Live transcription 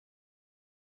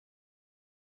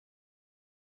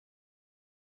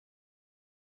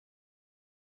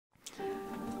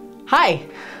Hi,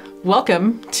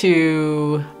 welcome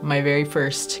to my very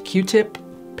first Q-tip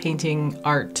painting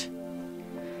art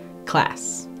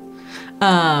class.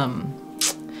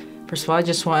 First of all, I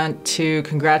just want to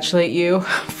congratulate you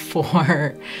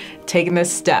for taking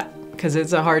this step because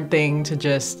it's a hard thing to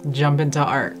just jump into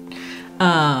art.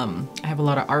 I have a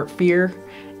lot of art fear,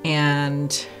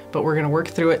 but we're gonna work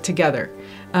through it together.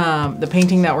 The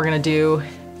painting that we're gonna do,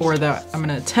 or that I'm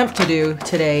gonna attempt to do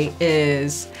today,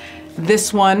 is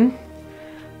this one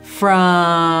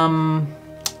from,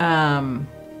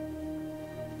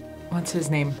 what's his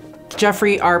name?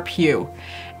 Jeffery Pugh.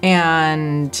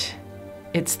 And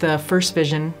it's the first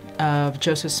vision of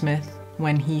Joseph Smith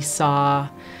when he saw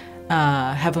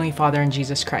Heavenly Father and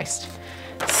Jesus Christ.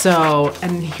 So,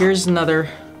 and here's another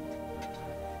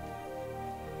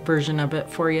version of it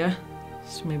for you,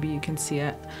 so maybe you can see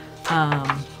it.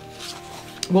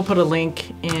 We'll put a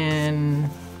link in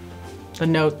the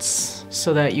notes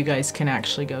so that you guys can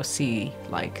actually go see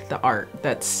like the art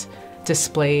that's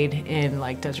displayed in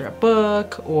like Deseret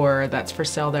Book, or that's for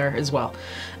sale there as well.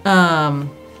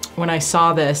 When I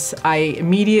saw this, I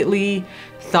immediately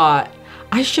thought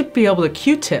I should be able to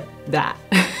Q-tip that.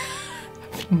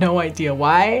 No idea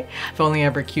why. I've only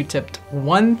ever Q-tipped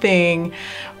one thing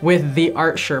with the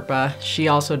Art Sherpa. She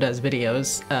also does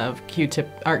videos of Q-tip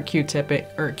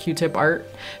art.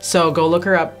 So go look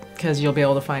her up because you'll be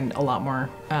able to find a lot more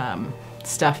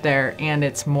stuff there, and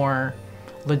it's more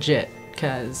legit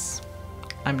because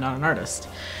I'm not an artist.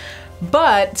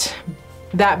 But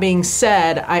that being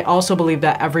said, I also believe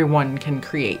that everyone can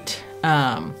create.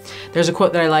 There's a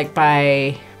quote that I like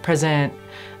by President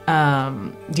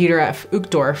Dieter F.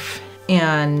 Uchtdorf,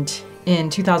 and in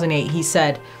 2008 he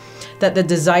said that the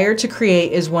desire to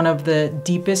create is one of the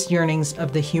deepest yearnings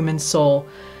of the human soul.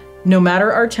 No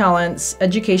matter our talents,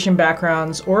 education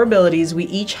backgrounds, or abilities, we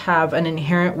each have an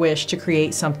inherent wish to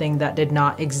create something that did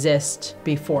not exist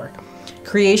before.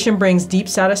 Creation brings deep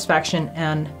satisfaction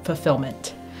and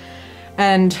fulfillment.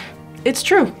 And it's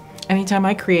true. Anytime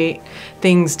I create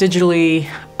things digitally,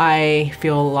 I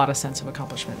feel a lot of sense of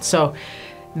accomplishment. So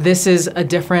this is a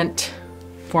different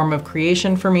form of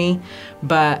creation for me,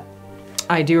 but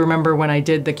I do remember when I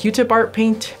did the Q-tip art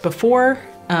paint before,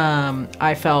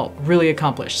 I felt really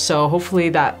accomplished. So hopefully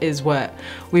that is what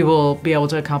we will be able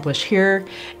to accomplish here,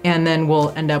 and then we'll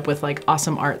end up with like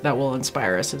awesome art that will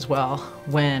inspire us as well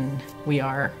when we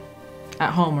are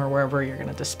at home or wherever you're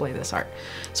gonna display this art.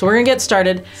 So we're gonna get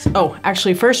started. Oh,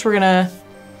 actually first we're gonna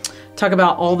talk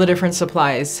about all the different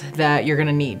supplies that you're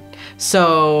gonna need.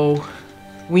 So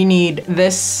we need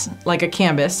this, like a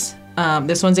canvas.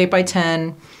 This one's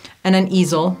 8x10, and an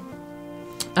easel.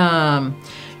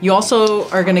 You also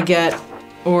are gonna get,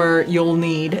 or you'll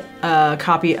need a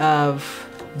copy of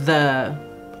the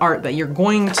art that you're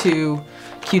going to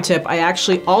Q-tip. I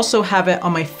actually also have it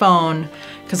on my phone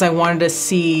because I wanted to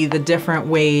see the different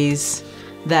ways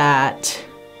that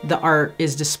the art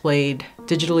is displayed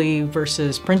digitally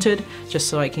versus printed, just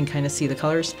so I can kind of see the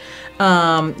colors.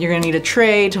 You're gonna need a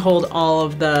tray to hold all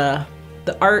of the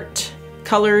art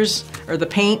colors, or the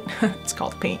paint. It's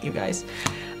called paint, you guys.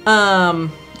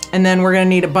 And then we're gonna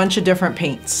need a bunch of different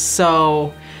paints.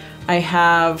 So I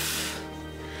have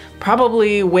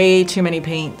probably way too many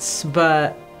paints,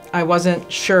 but I wasn't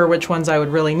sure which ones I would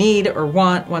really need or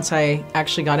want once I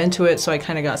actually got into it, so I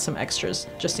kind of got some extras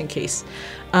just in case.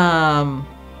 So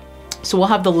we'll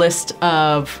have the list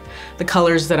of the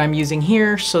colors that I'm using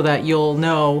here so that you'll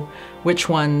know which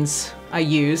ones I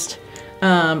used.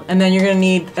 And then you're gonna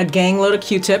need a gang load of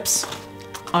Q-tips.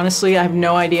 Honestly, I have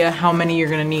no idea how many you're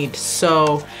gonna need.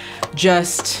 So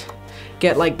just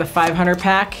get like the 500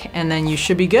 pack and then you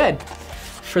should be good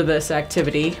for this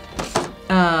activity.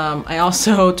 I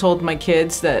also told my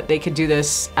kids that they could do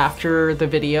this after the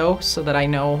video so that I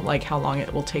know like how long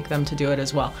it will take them to do it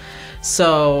as well.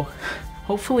 So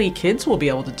hopefully kids will be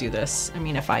able to do this. I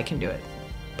mean, if I can do it,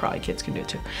 probably kids can do it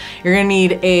too. You're gonna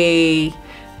need a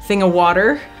thing of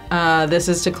water. This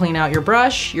is to clean out your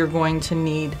brush. You're going to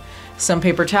need some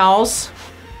paper towels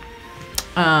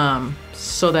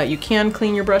so that you can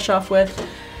clean your brush off with.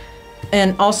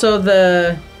 And also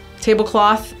the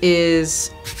tablecloth is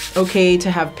okay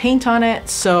to have paint on it,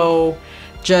 so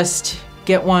just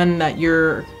get one that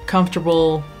you're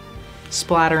comfortable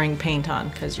splattering paint on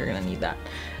because you're gonna need that.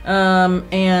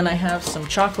 And I have some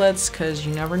chocolates because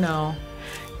you never know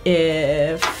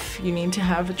if you need to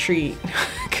have a treat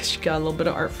because you got a little bit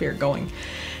of art fear going.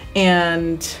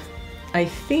 And I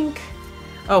think,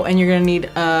 oh, and you're gonna need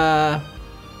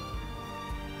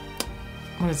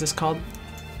what is this called?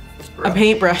 A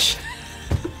paintbrush.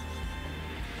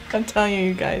 I'm telling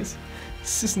you guys,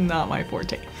 this is not my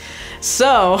forte.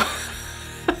 So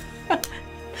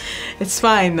It's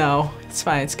fine though. It's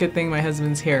fine. It's a good thing my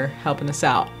husband's here helping us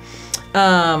out.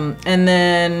 And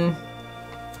then,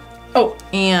 oh,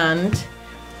 and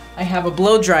I have a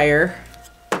blow dryer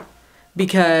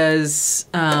because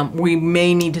we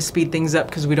may need to speed things up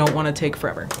because we don't want to take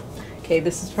forever. Okay,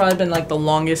 this has probably been like the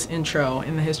longest intro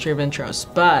in the history of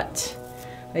intros, but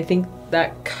I think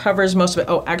that covers most of it.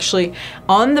 Oh, actually,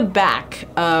 on the back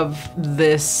of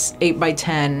this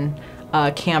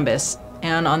 8x10 canvas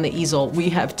and on the easel, we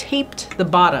have taped the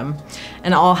bottom,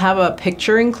 and I'll have a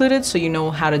picture included so you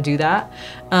know how to do that,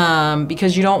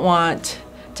 because you don't want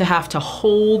to have to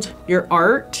hold your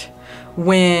art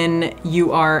when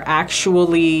you are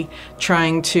actually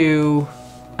trying to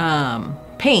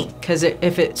paint, because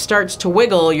if it starts to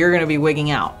wiggle, you're gonna be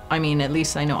wigging out. I mean, at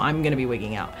least I know I'm gonna be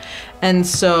wigging out. And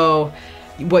so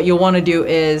what you'll wanna do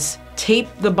is tape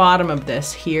the bottom of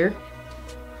this here.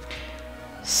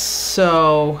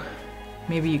 So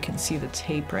maybe you can see the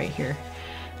tape right here.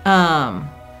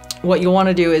 What you'll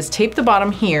wanna do is tape the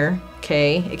bottom here,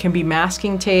 okay? It can be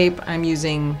masking tape. I'm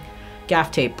using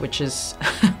gaff tape, which is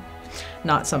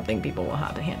not something people will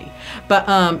have handy.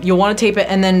 But you'll wanna tape it,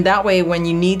 and then that way when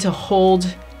you need to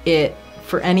hold it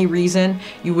for any reason,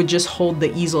 you would just hold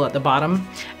the easel at the bottom,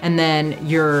 and then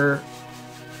your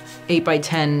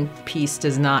 8x10 piece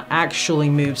does not actually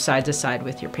move side to side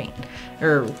with your paint,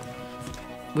 or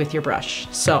with your brush.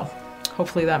 So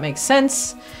hopefully that makes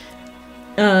sense.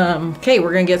 Okay,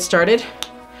 we're gonna get started.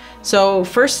 So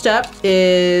first step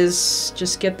is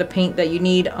just get the paint that you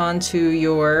need onto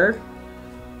your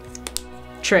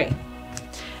tray.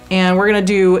 And we're gonna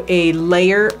do a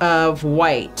layer of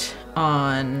white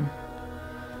on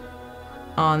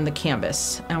the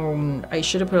canvas. And I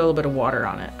should have put a little bit of water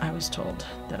on it. I was told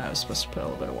that I was supposed to put a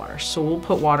little bit of water. So we'll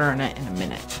put water on it in a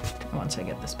minute once I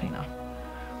get this paint off.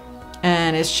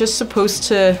 And it's just supposed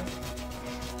to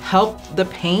help the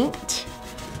paint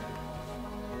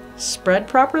spread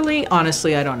properly.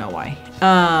 Honestly, I don't know why.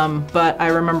 But I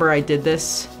remember I did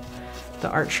this. The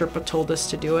art Sherpa told us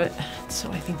to do it.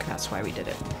 So I think that's why we did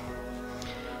it.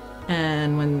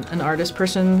 And when an artist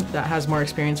person that has more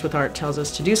experience with art tells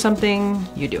us to do something,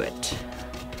 you do it.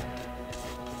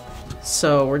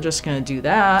 So we're just gonna do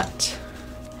that.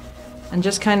 And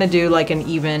just kind of do like an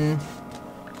even,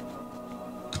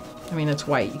 I mean, it's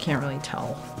white, you can't really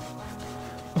tell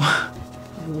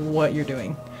what you're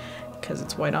doing because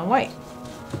it's white on white.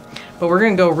 But we're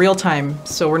gonna go real time,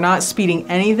 so we're not speeding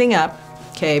anything up,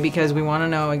 okay, because we wanna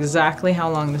know exactly how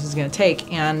long this is gonna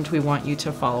take, and we want you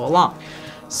to follow along.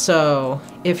 So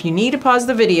if you need to pause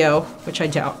the video, which I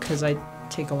doubt because I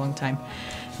take a long time,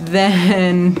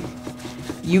 then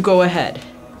you go ahead.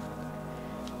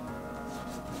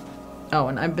 Oh,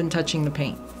 and I've been touching the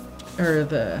paint, or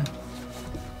the,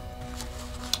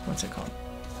 what's it called?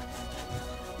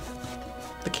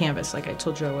 The canvas. Like I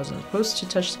told you, I wasn't supposed to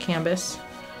touch the canvas.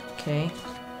 Okay.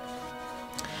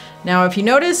 Now, if you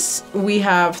notice, we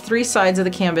have 3 sides of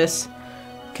the canvas,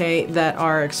 okay, that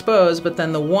are exposed, but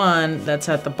then the one that's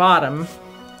at the bottom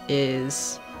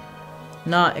is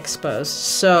not exposed.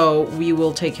 So we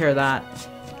will take care of that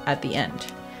at the end.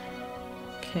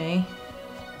 Okay.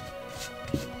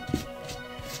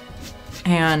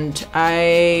 And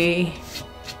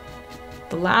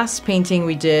the last painting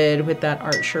we did with that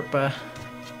art Sherpa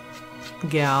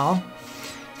gal,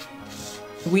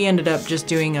 we ended up just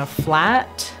doing a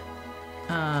flat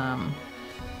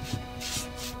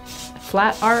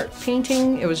art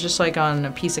painting. It was just like on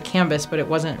a piece of canvas, but it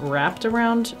wasn't wrapped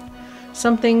around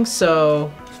something.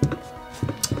 So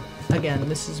again,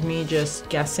 this is me just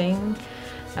guessing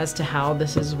as to how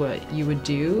this is what you would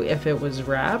do if it was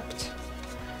wrapped.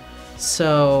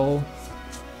 So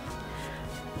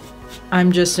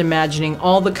I'm just imagining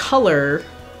all the color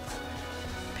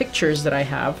pictures that I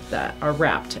have that are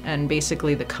wrapped, and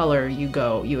basically the color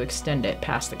you extend it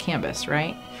past the canvas,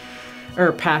 right?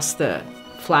 Or past the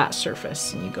flat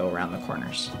surface, and you go around the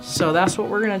corners. So that's what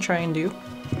we're gonna try and do.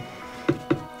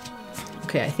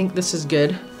 Okay, I think this is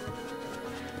good.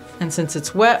 And since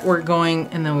it's wet, we're going,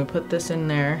 and then we put this in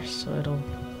there, so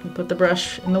we put the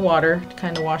brush in the water to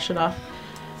kind of wash it off.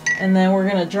 And then we're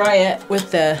gonna dry it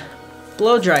with the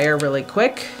blow dryer really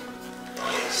quick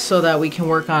so that we can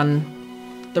work on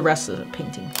the rest of the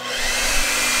painting.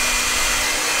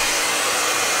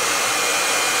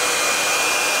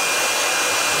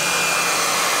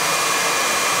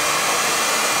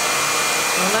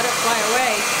 Don't let it fly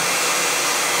away.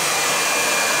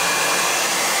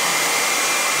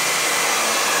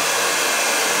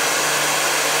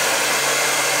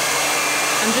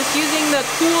 I'm just using the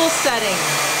cool setting.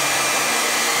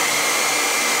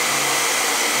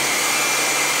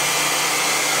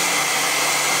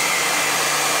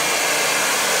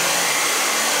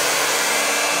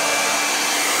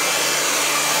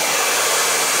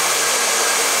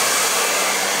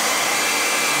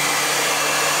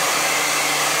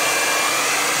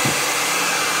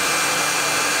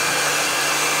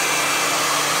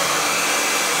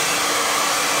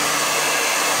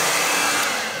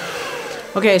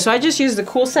 Okay, so I just used the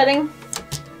cool setting.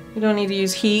 You don't need to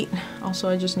use heat. Also,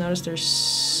 I just noticed there's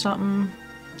something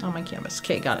on my canvas.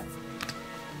 Okay, got it.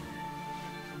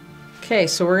 Okay,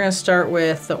 so we're gonna start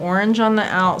with the orange on the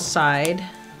outside,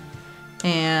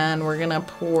 and we're gonna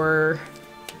pour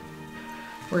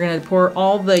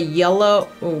all the yellow.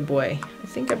 Oh boy, I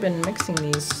think I've been mixing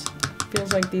these.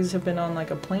 Feels like these have been on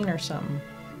like a plane or something.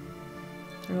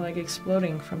 They're like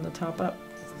exploding from the top up.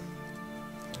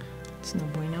 It's no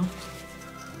bueno.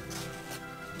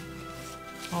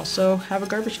 Also have a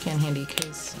garbage can handy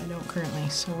because I don't currently,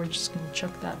 so we're just gonna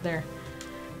chuck that there.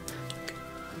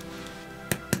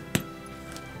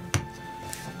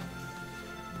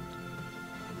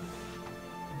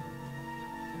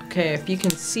 Okay, if you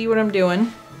can see what I'm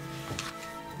doing,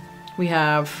 we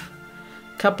have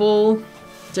a couple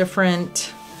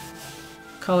different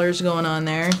colors going on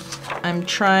there. I'm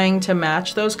trying to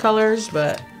match those colors,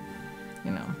 but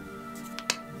you know,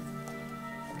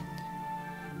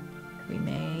 we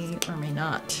may or may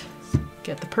not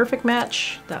get the perfect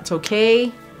match. That's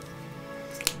okay.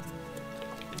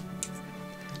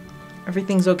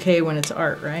 Everything's okay when it's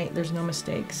art, right? There's no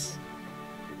mistakes.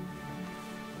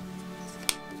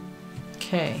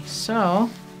 Okay, so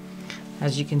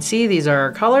as you can see, these are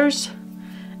our colors,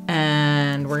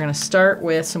 and we're gonna start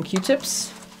with some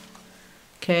Q-tips.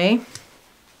 Okay,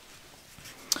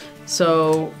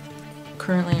 so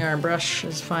currently our brush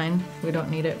is fine. We don't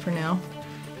need it for now.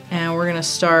 And we're gonna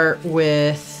start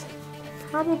with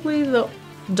probably the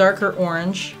darker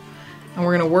orange, and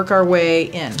we're gonna work our way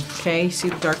in. Okay, see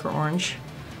the darker orange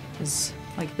is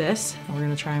like this, and we're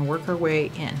gonna try and work our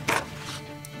way in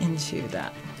into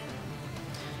that.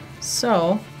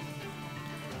 So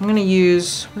we're gonna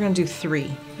do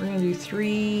three. We're gonna do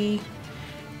three,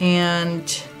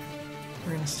 and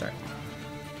we're gonna start.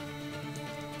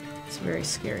 It's very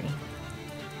scary.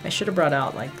 I should have brought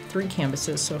out like 3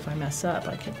 canvases, so if I mess up,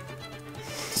 I could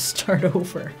start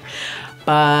over.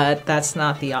 But that's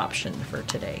not the option for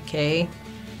today, okay?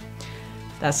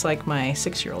 That's like my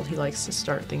 6-year-old. He likes to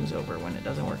start things over when it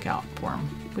doesn't work out for him,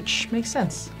 which makes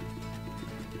sense.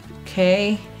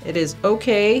 Okay, it is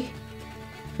okay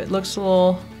if it looks a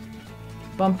little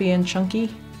bumpy and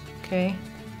chunky, okay?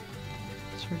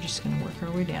 So we're just gonna work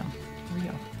our way down. Here we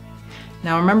go.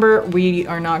 Now remember, we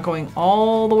are not going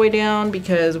all the way down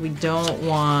because we don't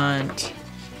want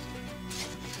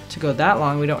to go that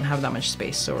long. We don't have that much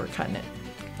space, so we're cutting it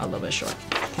a little bit short,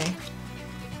 okay?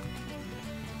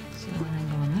 So we're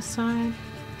gonna go on this side.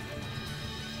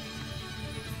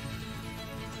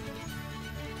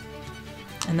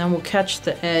 And then we'll catch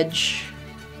the edge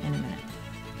in a minute.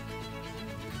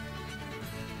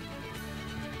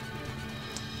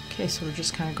 Okay, so we're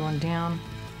just kind of going down.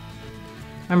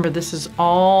 Remember, this is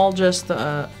all just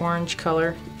the orange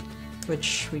color,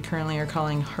 which we currently are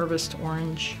calling Harvest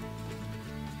Orange.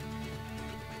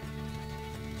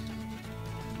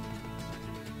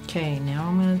 Okay, now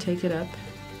I'm going to take it up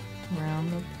around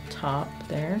the top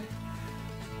there.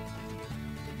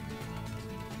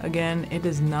 Again, it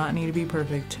does not need to be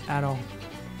perfect at all.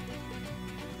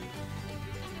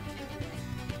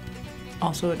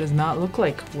 Also, it does not look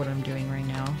like what I'm doing right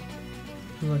now.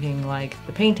 I'm looking like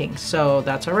the painting, so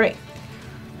that's all right.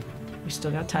 We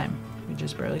still got time. We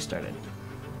just barely started.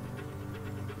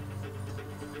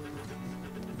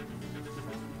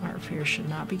 Art fear should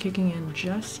not be kicking in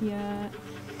just yet.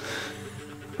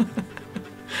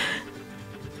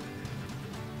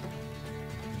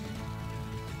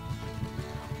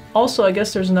 Also, I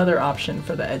guess there's another option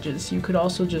for the edges. You could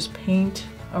also just paint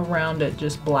around it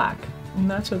just black,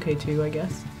 and that's okay too, I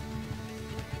guess.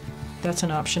 That's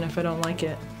an option if I don't like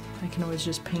it. I can always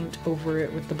just paint over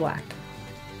it with the black.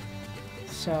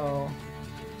 So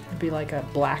it'd be like a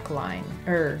black line,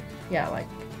 or yeah, like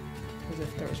as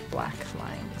if there was black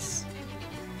lines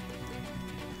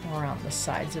around the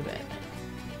sides of it.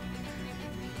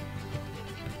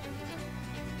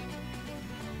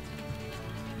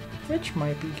 Which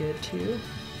might be good too.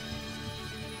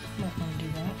 Might want to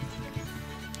do that.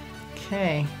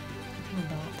 Okay, we're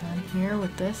about done here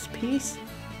with this piece.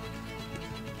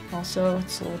 Also,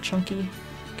 it's a little chunky,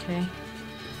 okay?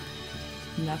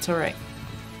 And that's all right.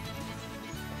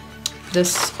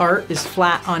 This art is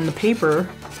flat on the paper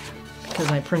because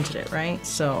I printed it, right?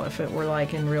 So if it were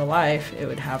like in real life, it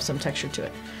would have some texture to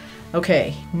it.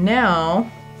 Okay, now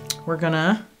we're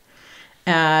gonna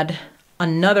add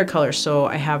another color. So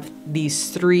I have these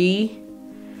 3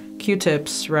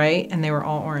 Q-tips, right? And they were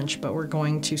all orange, but we're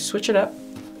going to switch it up.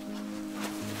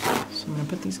 So I'm gonna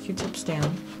put these Q-tips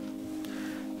down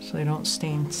so they don't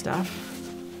stain stuff.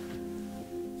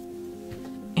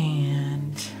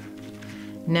 And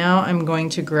now I'm going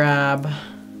to grab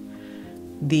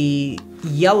the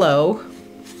yellow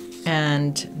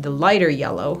and the lighter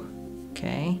yellow,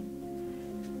 okay?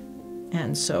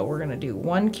 And so we're gonna do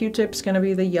one Q-tip's gonna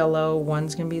be the yellow,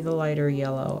 one's gonna be the lighter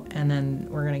yellow, and then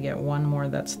we're gonna get one more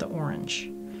that's the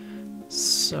orange.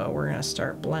 So we're gonna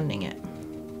start blending it.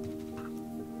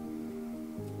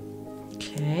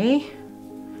 Okay,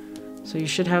 so you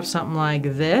should have something like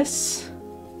this.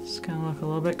 It's gonna look a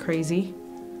little bit crazy.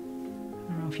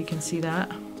 I don't know if you can see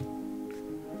that.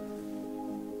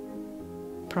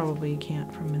 Probably you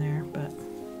can't from there, but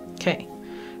okay.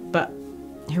 But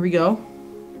here we go.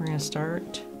 We're gonna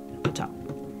start at the top.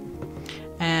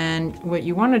 And what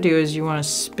you wanna do is you wanna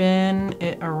spin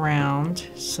it around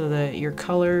so that your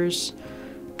colors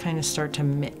kind of start to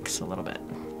mix a little bit.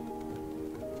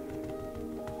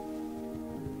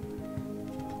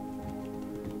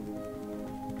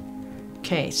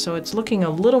 Okay, so it's looking a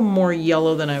little more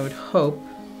yellow than I would hope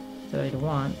that I'd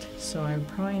want. So I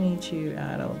probably need to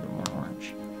add a little bit more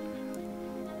orange.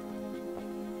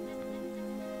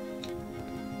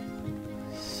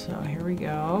 So here we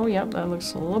go. Yep, that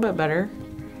looks a little bit better.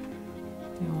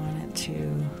 You want it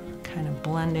to kind of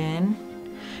blend in.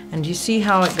 And do you see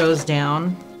how it goes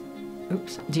down?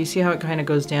 Oops. Do you see how it kind of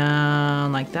goes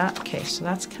down like that? Okay, so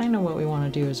that's kind of what we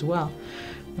want to do as well.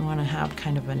 We want to have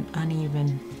kind of an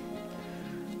uneven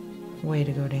way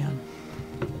to go down.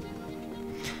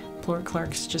 Poor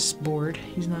Clark's just bored.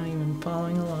 He's not even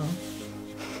following along.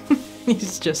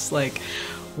 He's just like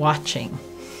watching.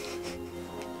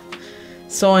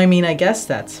 So, I mean, I guess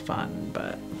that's fun,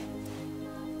 but...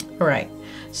 All right,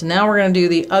 so now we're gonna do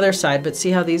the other side, but see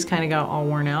how these kind of got all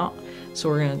worn out? So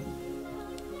we're gonna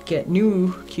get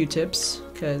new Q-tips,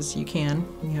 because you can.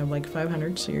 You have like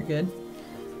 500, so you're good.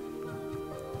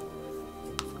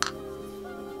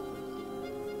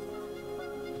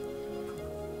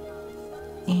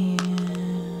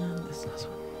 And this last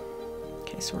one.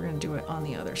 Okay, so we're gonna do it on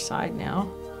the other side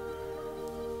now.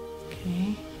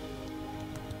 Okay.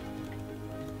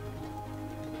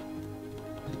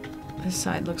 This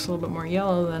side looks a little bit more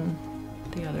yellow than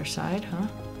the other side, huh?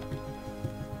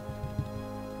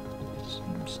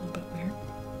 Seems a little bit weird,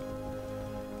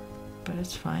 but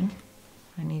it's fine.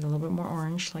 I need a little bit more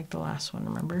orange like the last one,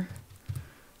 remember?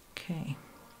 Okay.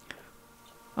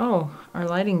 Oh, our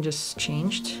lighting just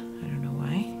changed. I don't know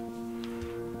why.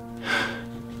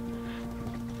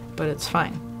 But it's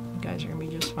fine. You guys are gonna be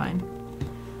just fine.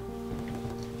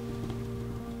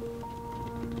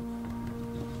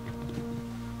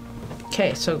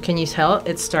 Okay, so can you tell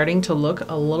it's starting to look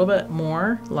a little bit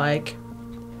more like...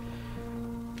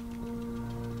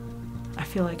 I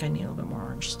feel like I need a little bit more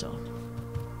orange still.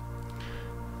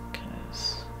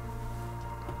 Because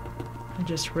I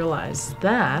just realized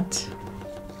that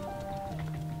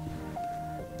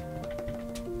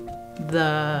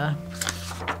the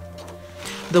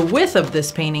width of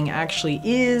this painting actually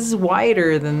is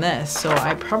wider than this, so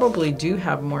I probably do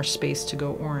have more space to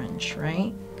go orange,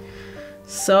 right?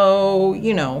 So,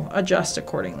 you know, adjust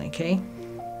accordingly, okay?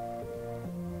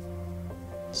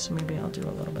 So maybe I'll do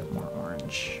a little bit more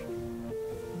orange.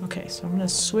 Okay, so I'm gonna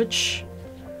switch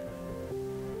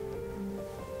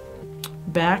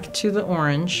back to the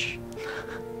orange.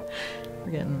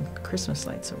 We're getting Christmas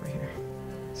lights over here.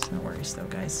 It's no worries though,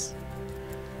 guys.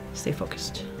 Stay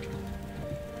focused.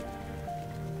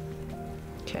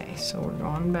 Okay, so we're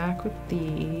going back with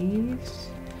these.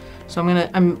 So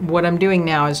what I'm doing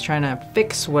now is trying to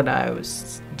fix what I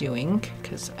was doing,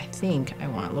 because I think I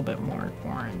want a little bit more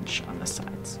orange on the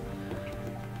sides.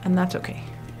 And that's okay.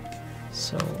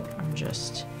 So I'm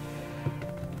just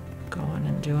going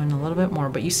and doing a little bit more.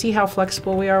 But you see how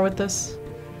flexible we are with this?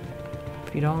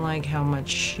 If you don't like how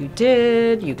much you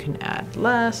did, you can add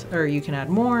less, or you can add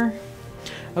more.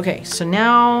 Okay, so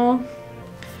now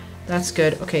that's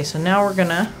good. Okay, so now we're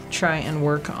gonna try and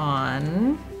work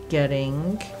on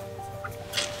getting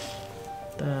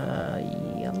the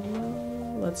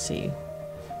yellow. Let's see.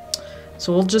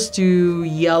 So we'll just do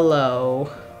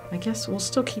yellow. I guess we'll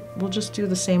just do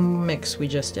the same mix we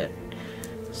just did.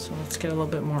 So let's get a little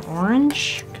bit more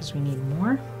orange because we need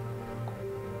more.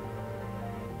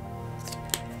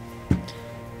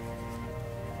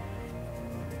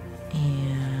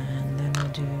 And then we'll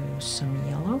do some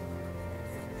yellow.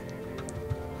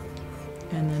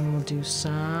 And then we'll do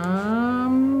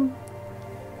some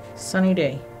Sunny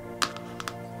Day.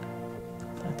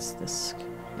 That's this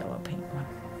yellow paint one.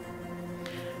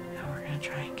 Now we're gonna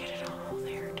try and get it all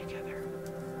there together.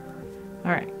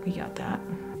 All right, we got that.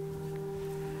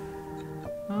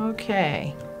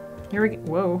 Okay, here we go.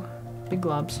 Whoa, big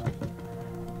globs.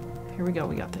 Here we go,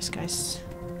 we got this, guys.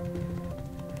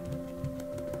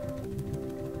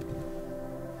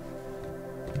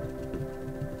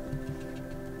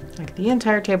 Like the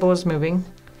entire table is moving.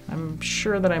 I'm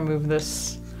sure that I moved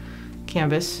this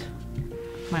canvas.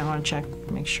 Might want to check,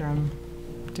 make sure I'm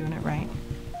doing it right.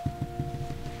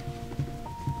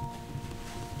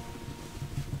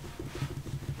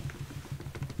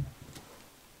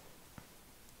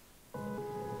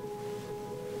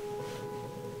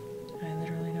 I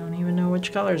literally don't even know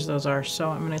which colors those are, so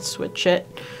I'm going to switch it.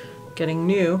 Getting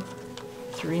new,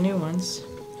 3 new ones.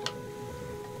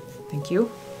 Thank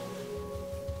you.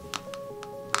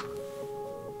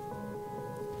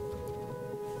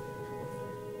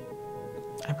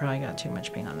 I probably got too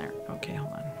much paint on there. Okay,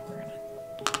 hold on. We're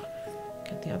gonna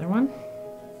get the other one.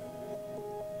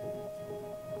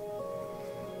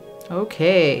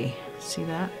 Okay, see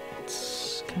that?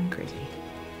 It's kind of crazy.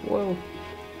 Whoa.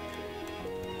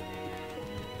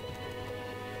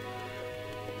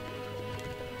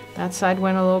 That side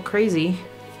went a little crazy.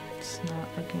 It's not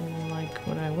looking like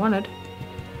what I wanted.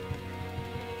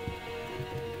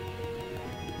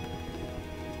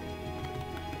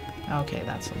 Okay,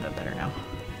 that's a little bit better now.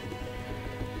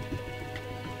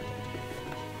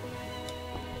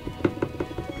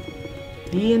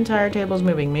 The entire table's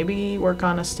moving. Maybe work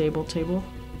on a stable table.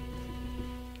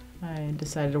 I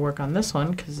decided to work on this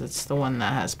one because it's the one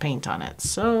that has paint on it.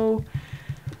 So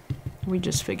we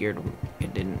just figured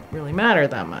it didn't really matter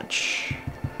that much.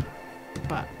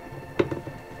 But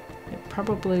it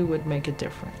probably would make a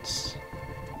difference.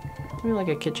 Maybe like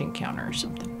a kitchen counter or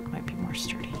something. Might be more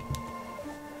sturdy.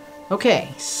 Okay,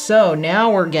 so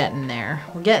now we're getting there.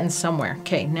 We're getting somewhere.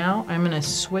 Okay, now I'm gonna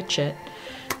switch it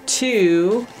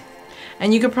to,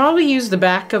 and you could probably use the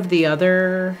back of the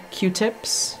other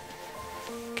Q-tips.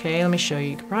 Okay, let me show you.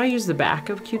 You could probably use the back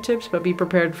of Q-tips, but be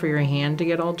prepared for your hand to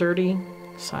get all dirty.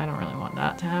 So I don't really want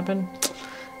that to happen.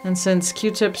 And since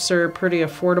Q-tips are pretty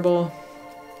affordable,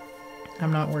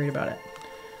 I'm not worried about it.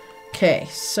 Okay,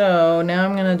 so now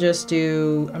I'm gonna just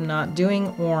do, I'm not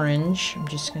doing orange, I'm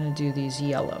just gonna do these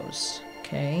yellows,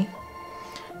 okay?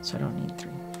 So I don't need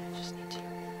 3, I just need 2.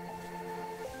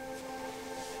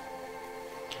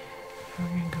 We're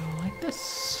gonna go like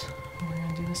this. We're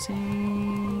gonna do the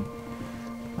same,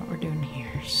 what we're doing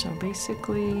here. So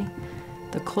basically,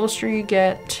 the closer you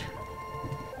get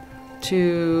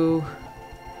to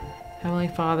Heavenly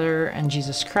Father and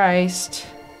Jesus Christ,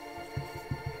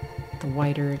 the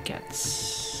whiter it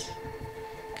gets.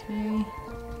 Okay.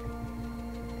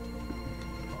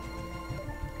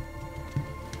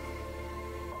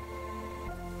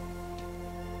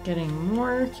 Getting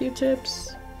more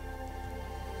Q-tips.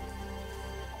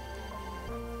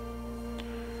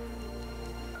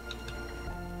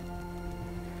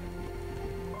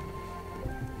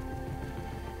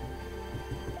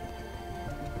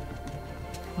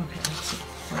 Okay, let's see.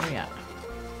 Where are we at?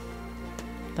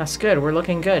 That's good. We're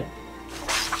looking good.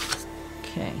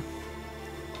 Okay.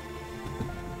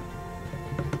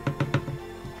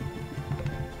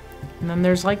 And then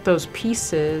there's like those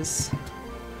pieces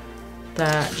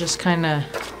that just kind of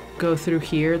go through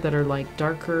here that are like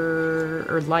darker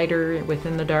or lighter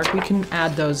within the dark. We can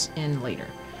add those in later.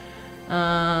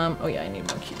 Oh yeah, I need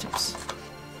more Q-tips.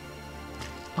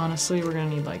 Honestly, we're gonna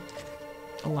need like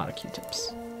a lot of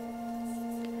Q-tips.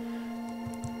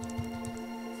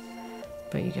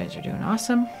 But you guys are doing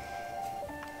awesome.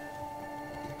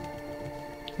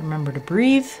 Remember to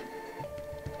breathe,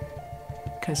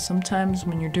 because sometimes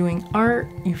when you're doing art,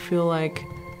 you feel like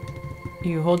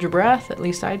you hold your breath, at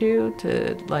least I do,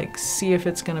 to like see if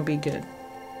it's gonna be good.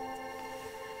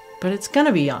 But it's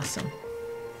gonna be awesome.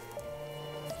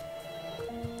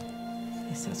 At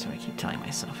least that's what I keep telling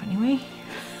myself anyway.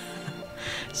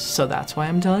 So that's why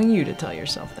I'm telling you to tell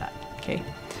yourself that, okay?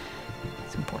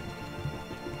 It's important.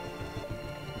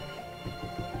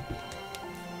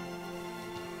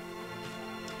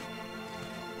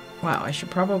 Wow, I should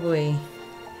probably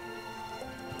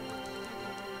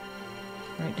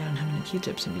write down how many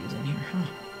Q-tips I'm using here,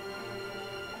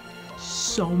 huh?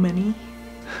 So many.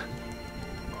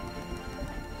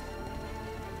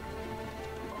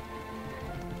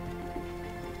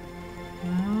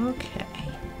 Okay.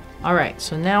 All right,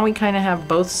 so now we kind of have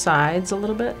both sides a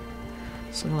little bit.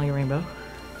 It's looking like a rainbow.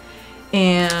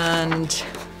 And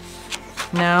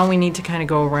now we need to kind of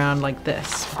go around like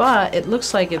this, but it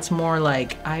looks like it's more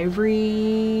like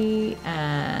ivory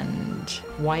and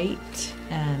white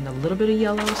and a little bit of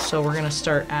yellow. So we're gonna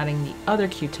start adding the other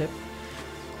Q-tip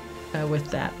with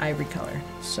that ivory color.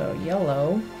 So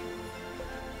yellow,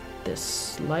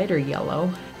 this lighter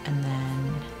yellow, and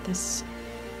then this.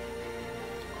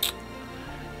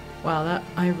 Wow, that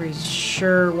ivory's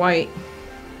sure white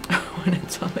when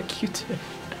it's on the Q-tip.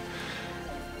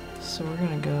 So we're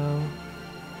gonna go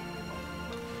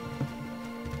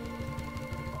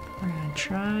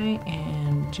try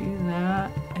and do that.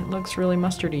 It looks really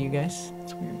mustardy, you guys.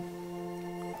 It's weird.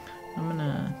 I'm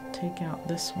gonna take out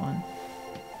this one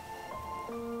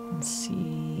and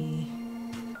see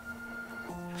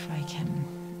if I can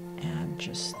add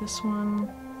just this one.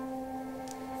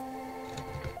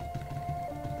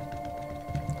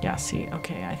 Yeah, see,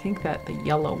 okay, I think that the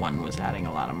yellow one was adding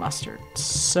a lot of mustard.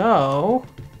 So,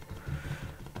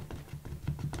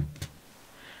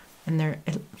 and there,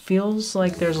 it feels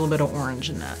like there's a little bit of orange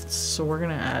in that. So we're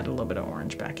gonna add a little bit of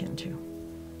orange back in too.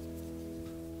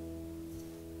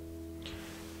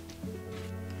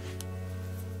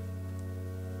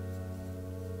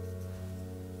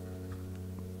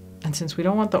 And since we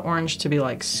don't want the orange to be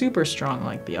like super strong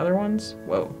like the other ones,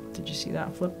 whoa, did you see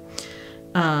that flip?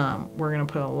 We're gonna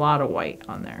put a lot of white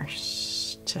on there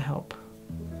to help,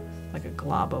 like a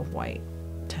glob of white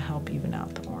to help even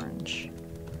out the orange.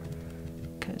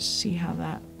 Cause see how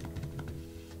that,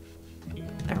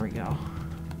 there we go.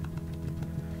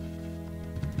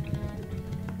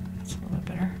 That's a little bit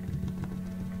better.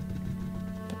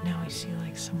 But now we see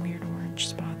like some weird orange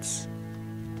spots.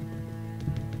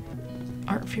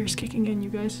 Art fear's kicking in, you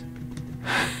guys.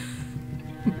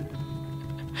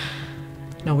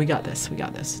 No, we got this. We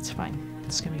got this. It's fine.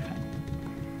 It's gonna be fine.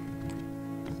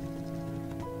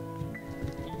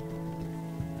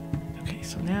 Okay,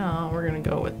 so now we're gonna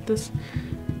go with this.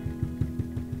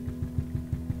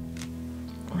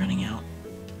 Running out.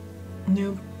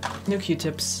 New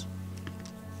Q-tips.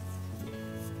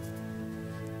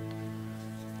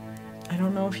 I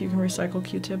don't know if you can recycle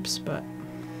Q-tips, but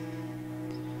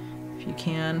if you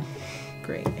can,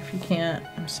 great. If you can't,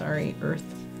 I'm sorry, Earth.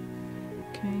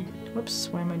 Okay. Whoops,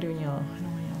 why am I doing yellow? I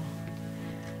don't want yellow.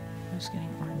 I was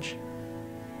getting orange.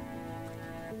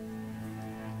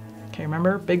 Okay,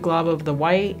 remember, big glob of the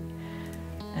white,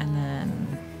 and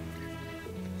then,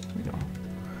 here we go.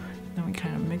 Then we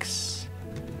kind of mix,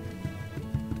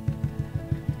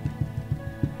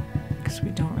 because we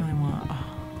don't really want a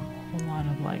whole lot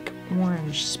of like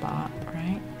orange spot,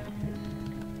 right?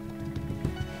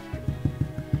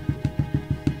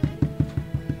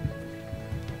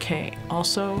 Okay,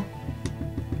 also,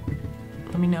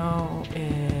 let me know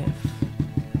if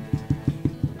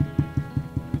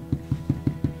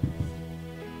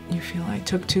you feel I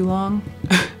took too long,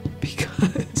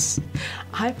 because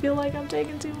I feel like I'm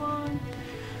taking too long.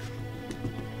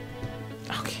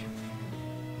 Okay.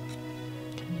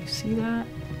 Can you see that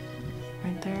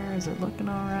right there? Is it looking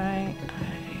all right?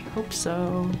 I hope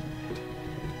so.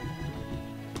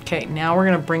 Okay, now we're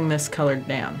gonna bring this color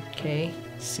down, okay?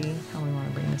 See how we want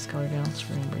to bring this color down, so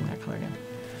we're going to bring that color down.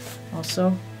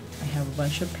 Also, I have a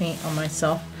bunch of paint on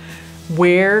myself.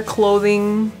 Wear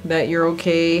clothing that you're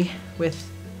okay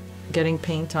with getting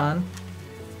paint on,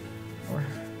 or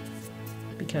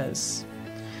because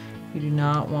you do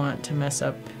not want to mess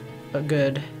up a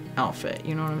good outfit,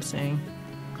 you know what I'm saying?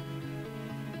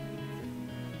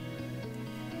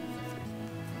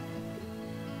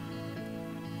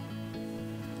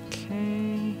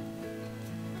 Okay.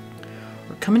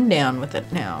 Coming down with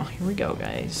it now. Here we go,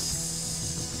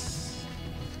 guys.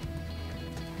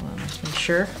 Hold on, let's make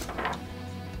sure.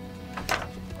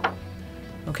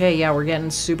 Okay, yeah, we're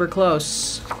getting super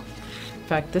close. In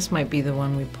fact, this might be the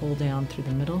one we pull down through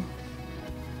the middle.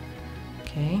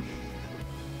 Okay.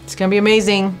 It's gonna be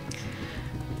amazing.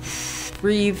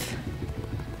 Breathe.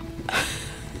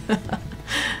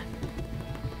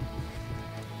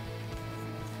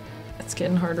 It's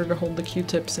getting harder to hold the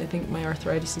Q-tips. I think my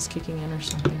arthritis is kicking in or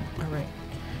something. All right.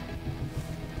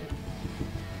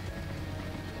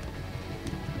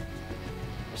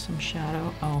 Some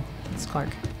shadow. Oh, that's Clark.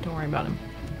 Don't worry about him.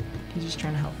 He's just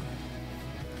trying to help.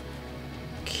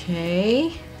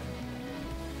 Okay.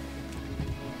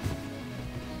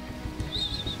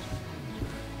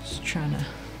 Just trying to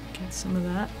get some of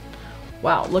that.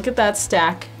 Wow, look at that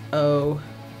stack. Oh,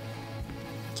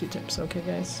 Q-tips. Okay,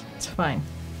 guys, it's fine.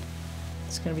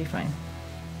 It's gonna be fine.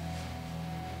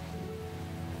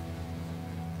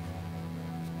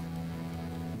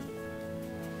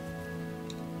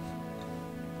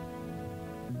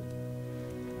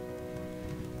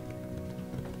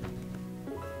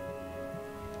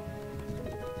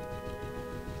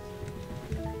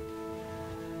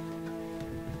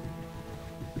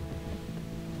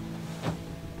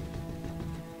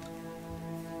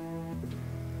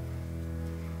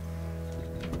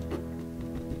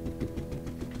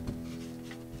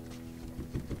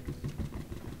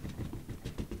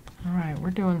 We're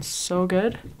doing so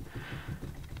good.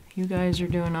 You guys are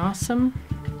doing awesome.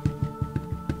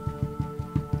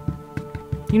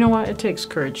 You know what? It takes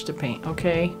courage to paint,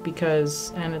 okay?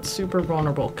 Because, and it's super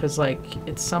vulnerable because, like,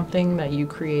 it's something that you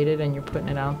created and you're putting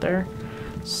it out there.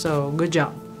 So, good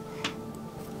job.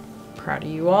 Proud of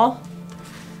you all.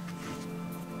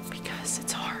 Because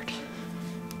it's hard.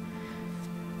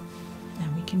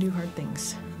 And we can do hard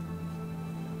things.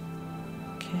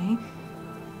 Okay.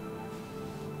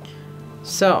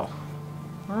 So,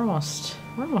 we're almost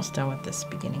done with this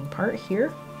beginning part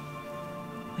here.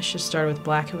 I should start with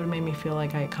black. It would have made me feel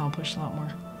like I accomplished a lot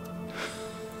more.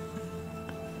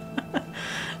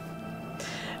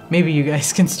 Maybe you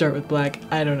guys can start with black.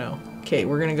 I don't know. Okay,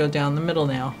 we're gonna go down the middle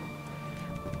now.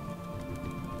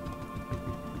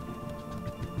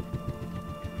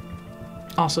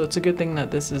 Also, it's a good thing that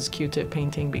this is Q-tip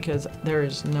painting because there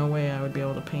is no way I would be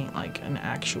able to paint like an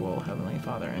actual Heavenly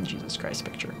Father and Jesus Christ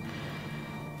picture.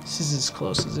 This is as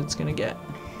close as it's gonna get.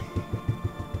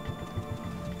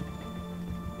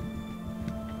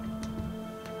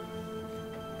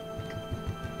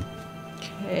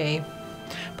 Okay,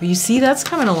 but you see that's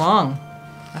coming along.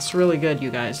 That's really good, you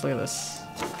guys. Look at this.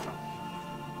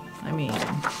 I mean,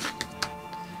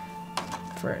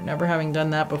 for never having done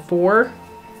that before,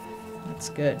 that's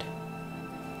good.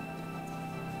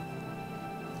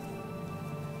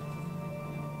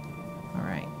 All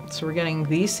right, so we're getting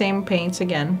these same paints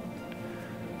again.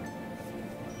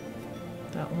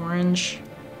 That orange,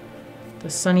 the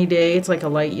sunny day, it's like a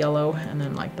light yellow, and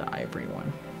then like the ivory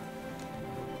one.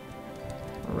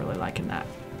 We're really liking that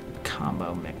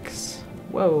combo mix.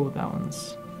 Whoa, that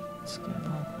one's good.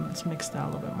 Let's mix that a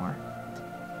little bit more.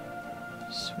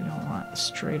 So we don't want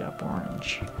straight up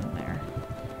orange in there.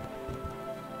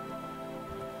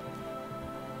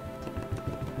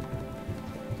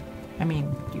 I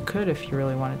mean, you could if you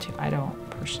really wanted to. I don't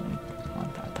personally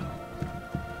want that though.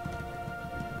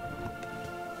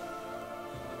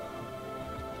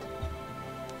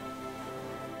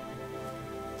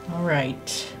 All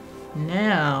right,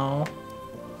 now,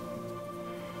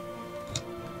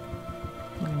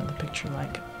 look at the picture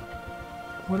like,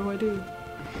 what do I do?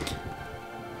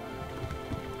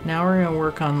 Now we're gonna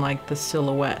work on like the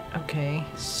silhouette, okay?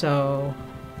 So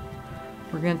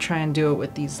we're gonna try and do it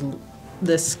with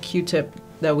this Q-tip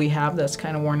that we have that's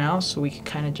kind of worn out so we can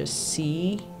kind of just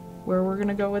see where we're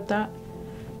gonna go with that,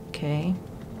 okay?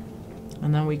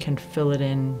 And then we can fill it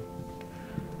in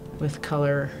with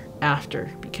color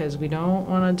after because we don't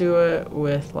want to do it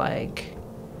with like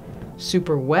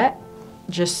super wet,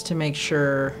 just to make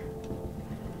sure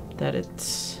that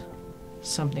it's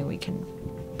something we can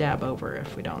dab over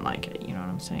if we don't like it, you know what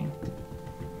I'm saying?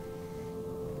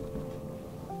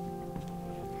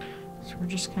 So we're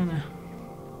just kind of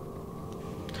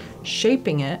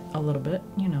shaping it a little bit,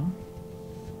 you know.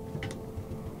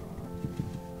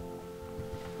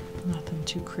 Nothing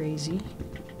too crazy.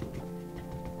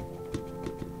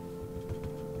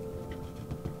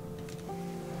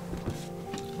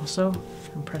 Also,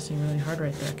 I'm pressing really hard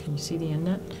right there. Can you see the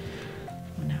indent?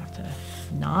 I'm gonna have to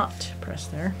not press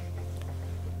there.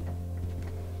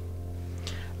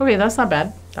 Okay, that's not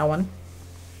bad, that one.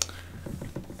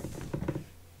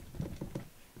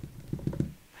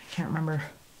 I can't remember.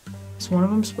 Is one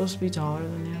of them supposed to be taller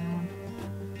than the other one?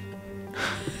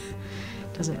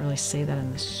 Doesn't really say that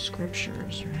in the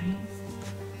scriptures, right?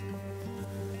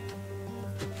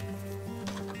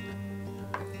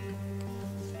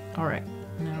 All right.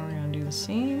 Now we're gonna do the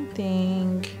same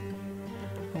thing.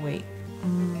 Oh wait,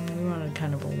 we wanted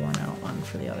kind of a worn out one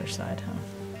for the other side, huh?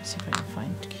 Let's see if I can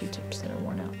find Q-tips that are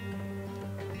worn out.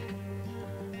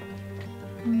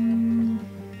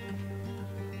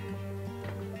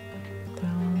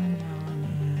 That one,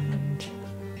 and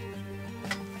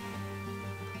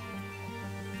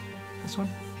this one.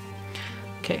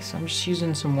 Okay, so I'm just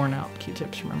using some worn out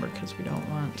Q-tips, remember, because we don't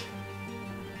want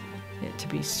it to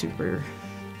be super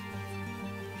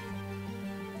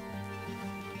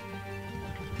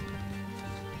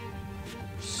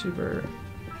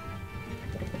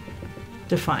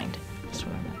defined. That's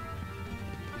what I meant.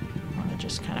 I want to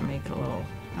just kind of make a little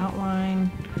outline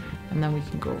and then we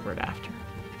can go over it after.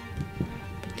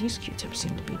 But these Q-tips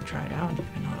seem to be dried out even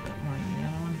a little bit more than the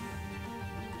other one.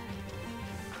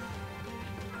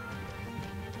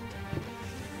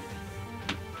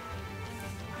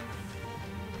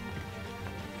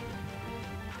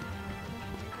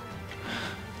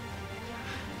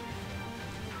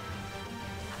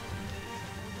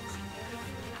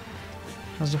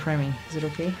 How's the framing? Is it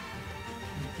okay?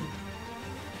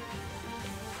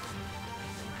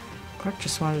 Clark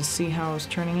just wanted to see how it was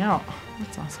turning out.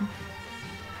 That's awesome.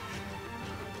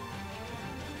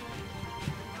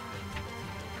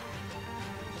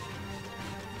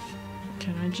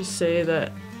 Can I just say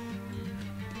that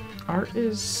our art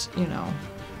is, you know,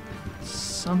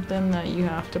 something that you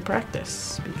have to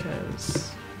practice,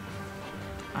 because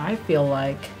I feel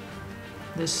like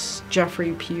this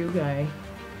Jeffery Pugh guy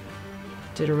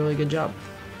did a really good job.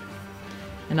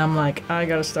 And I'm like, I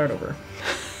gotta start over.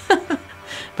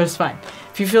 But it's fine.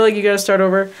 If you feel like you gotta start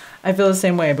over, I feel the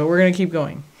same way, but we're gonna keep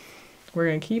going. We're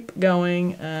gonna keep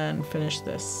going and finish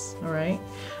this, all right?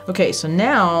 Okay, so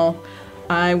now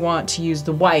I want to use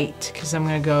the white, because I'm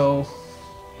gonna go,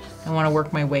 I wanna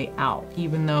work my way out.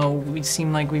 Even though we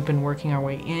seem like we've been working our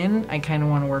way in, I kinda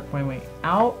wanna work my way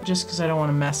out, just because I don't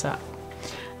wanna mess up.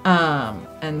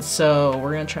 And so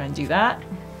we're gonna try and do that.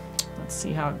 Let's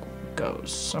see how it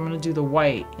goes. So I'm gonna do the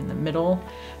white in the middle,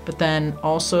 but then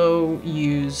also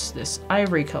use this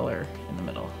ivory color in the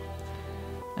middle.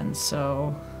 And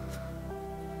so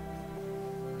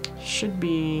should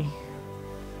be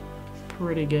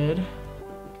pretty good.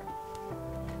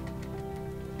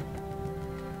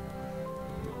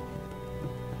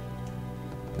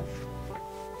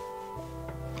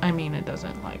 I mean, it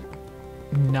doesn't like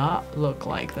not look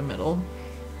like the middle,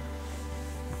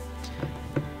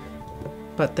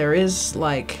 but there is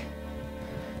like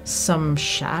some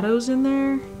shadows in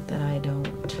there that I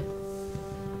don't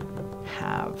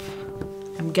have.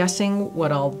 I'm guessing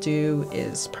what I'll do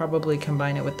is probably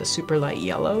combine it with the super light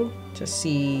yellow to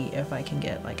see if I can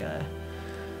get like a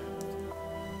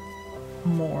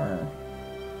more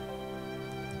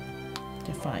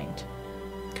defined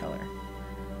color.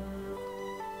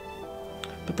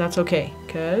 But that's okay,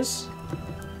 because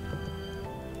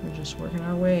we're just working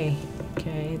our way.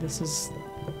 Okay, this is,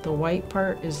 the white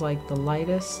part is like the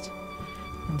lightest,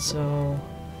 and so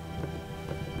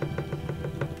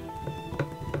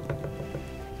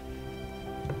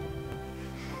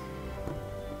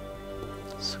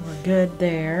we're good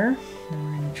there. Now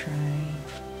we're gonna try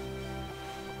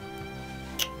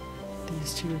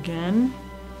these two again.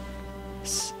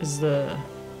 This is the,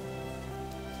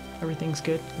 everything's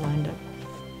good, lined up.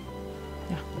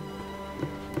 Yeah.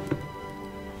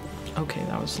 Okay,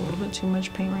 that was a little bit too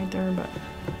much paint right there, but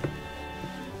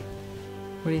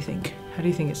what do you think? How do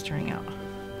you think it's turning out?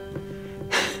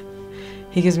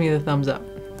 He gives me the thumbs up.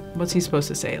 What's he supposed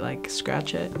to say? Like,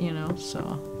 scratch it, you know?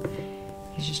 So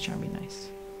he's just trying to be nice.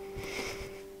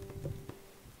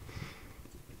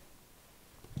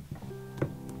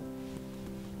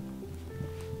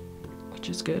 Which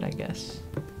is good, I guess.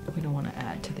 We don't want to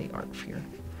add to the art fear.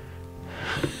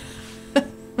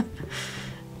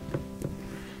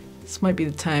 This might be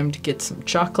the time to get some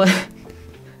chocolate.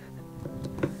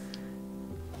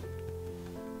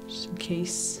 Just in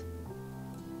case.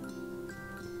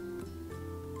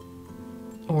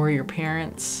 Or your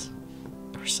parents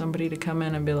or somebody to come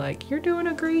in and be like, you're doing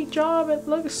a great job, it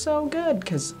looks so good,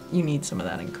 because you need some of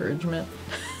that encouragement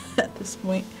at this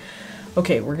point.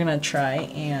 Okay, we're gonna try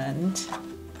and,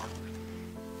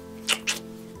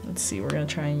 let's see, we're gonna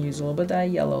try and use a little bit of that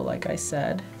yellow like I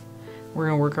said. We're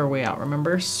gonna work our way out,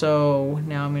 remember? So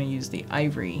now I'm gonna use the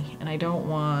ivory, and I don't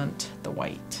want the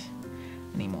white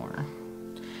anymore.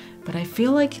 But I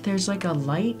feel like there's like a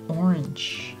light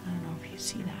orange. I don't know if you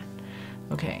see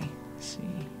that. Okay, let's see.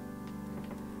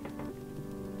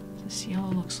 This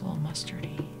yellow looks a little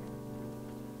mustardy.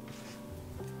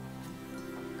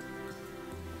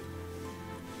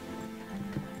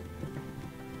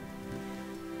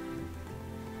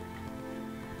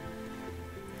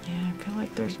 Yeah, I feel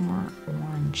like there's more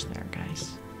orange there,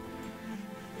 guys.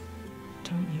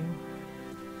 Don't you?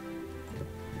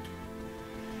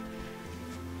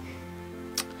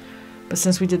 But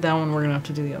since we did that one, we're gonna have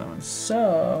to do the other one.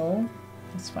 So,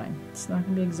 that's fine. It's not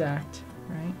gonna be exact,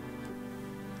 right?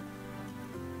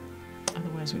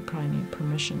 Otherwise, we'd probably need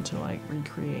permission to like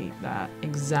recreate that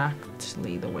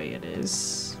exactly the way it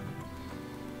is.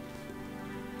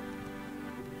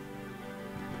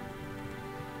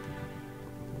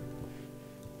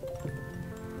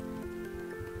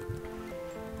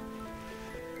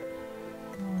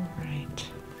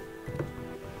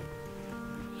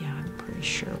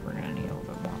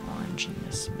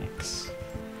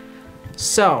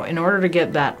 So in order to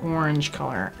get that orange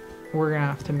color, we're gonna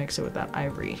have to mix it with that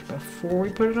ivory before we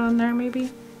put it on there,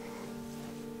 maybe,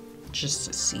 just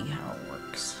to see how it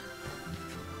works.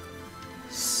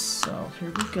 So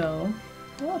here we go.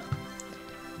 Oh.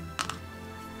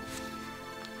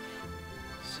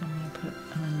 So I'm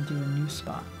gonna do a new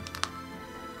spot.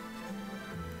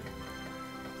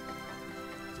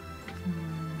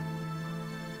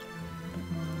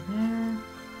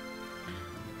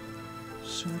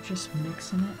 So we're just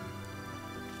mixing it.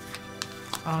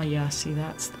 Oh yeah, see,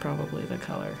 that's probably the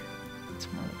color. It's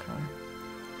more the color.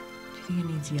 Do you think it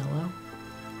needs yellow?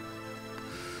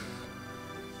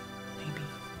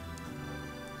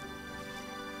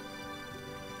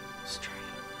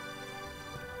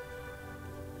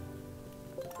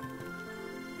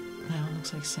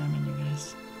 looks like salmon, you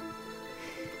guys.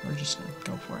 We're just gonna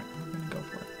go for it. We're gonna go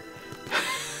for it.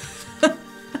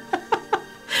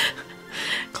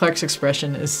 Clark's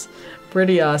expression is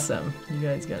pretty awesome. You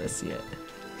guys gotta see it.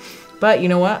 But you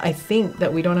know what? I think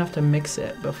that we don't have to mix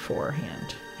it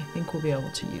beforehand. I think we'll be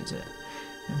able to use it.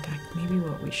 In fact, maybe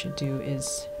what we should do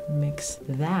is mix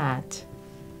that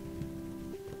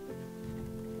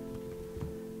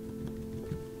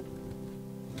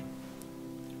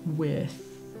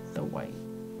with the white,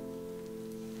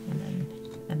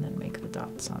 and then make the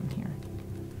dots on here.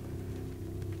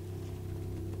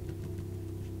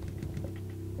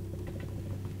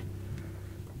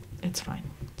 It's fine.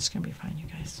 It's gonna be fine, you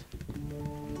guys.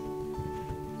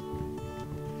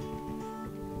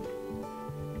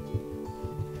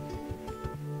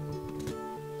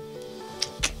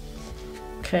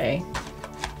 Okay.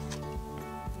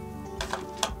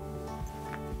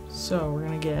 So we're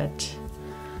gonna get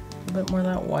a bit more of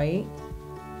that white,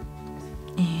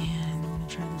 and I'm gonna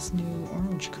try this new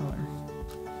orange color.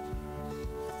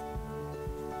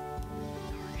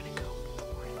 We're gonna go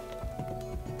for it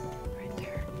right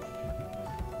there.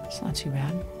 It's not too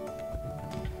bad.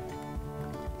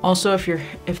 Also, if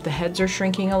the heads are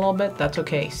shrinking a little bit, that's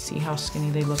okay. See how skinny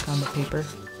they look on the paper?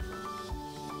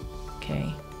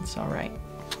 Okay, it's all right.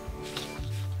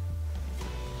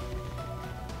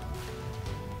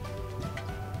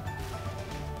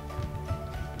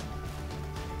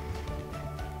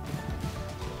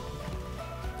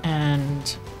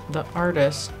 And the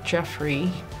artist,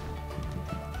 Jeffery,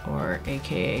 or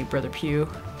AKA Brother Pugh,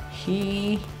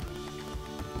 he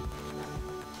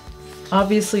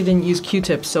obviously didn't use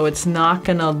Q-tips, so it's not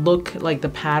gonna look like the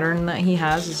pattern that he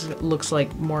has. It looks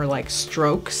like more like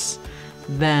strokes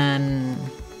than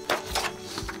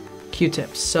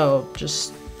Q-tips. So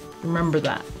just remember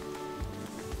that.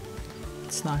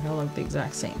 It's not gonna look the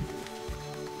exact same.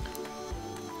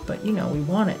 But you know, we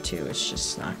want it to, it's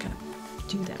just not gonna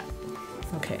do that.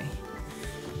 Okay.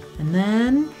 And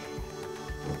then,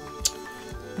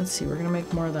 let's see, we're gonna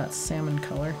make more of that salmon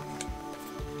color.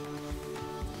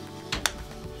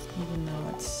 Even though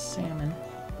it's salmon.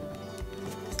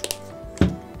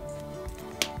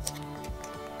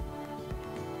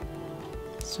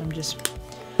 So I'm just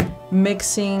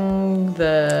mixing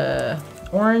the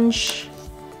orange,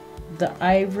 the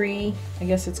ivory, I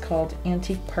guess it's called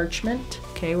antique parchment.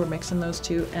 Okay, we're mixing those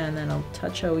two, and then a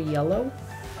touch of yellow,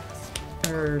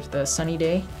 or the sunny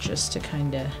day, just to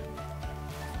kind of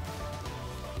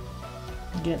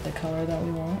get the color that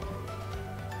we want.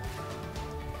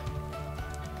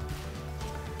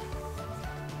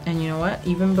 And you know what?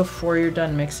 Even before you're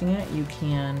done mixing it, you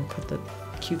can put the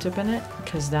Q-tip in it,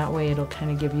 because that way it'll kind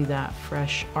of give you that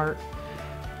fresh art,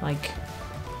 like,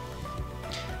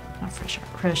 not fresh art,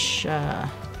 fresh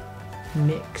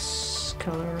mix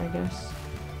color, I guess.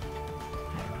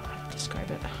 I don't know how to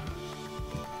describe it.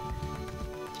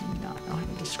 Do not know how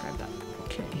to describe that.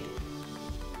 Okay.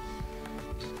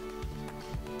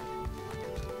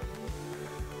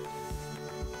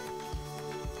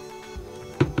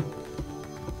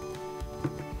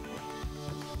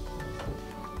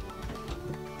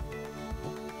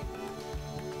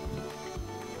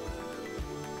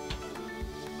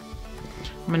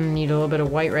 I'm gonna need a little bit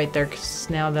of white right there, because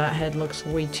now that head looks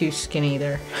way too skinny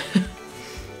there.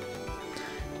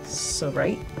 So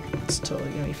right, it's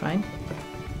totally gonna be fine.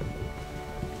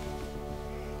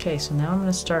 Okay, so now I'm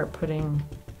gonna start putting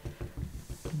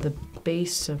the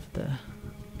base of the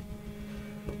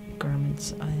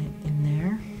garments in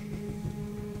there.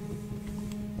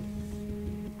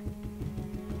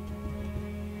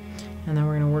 And then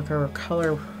we're gonna work our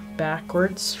color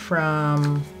backwards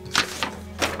from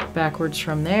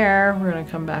there. We're gonna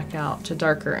come back out to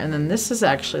darker, and then this is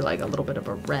actually like a little bit of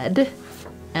a red,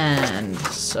 and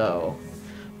so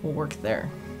we'll work there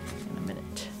in a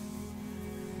minute.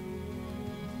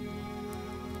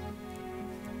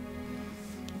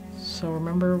 So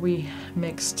remember, we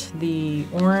mixed the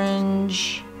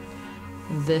orange,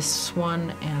 this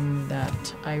one, and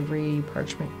that ivory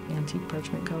parchment, antique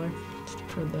parchment color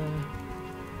for that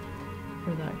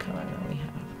color that we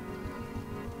have.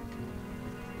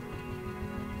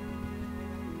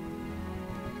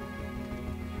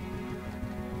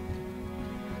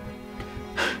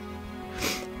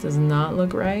 Does not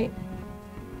look right,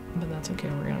 but that's okay.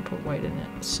 We're gonna put white in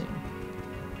it soon.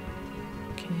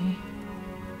 Okay.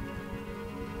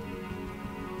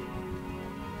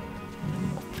 And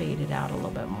then we'll fade it out a little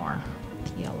bit more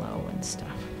with yellow and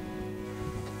stuff.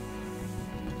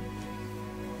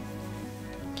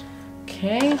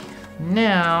 Okay,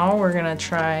 now we're gonna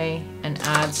try and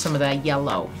add some of that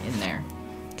yellow in there,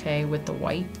 okay, with the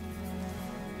white.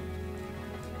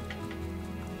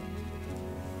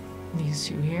 these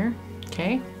two here,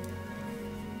 okay?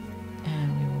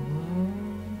 And we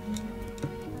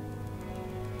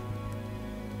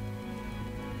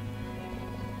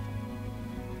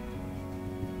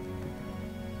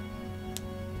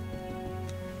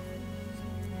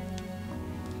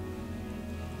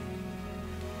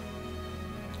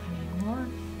will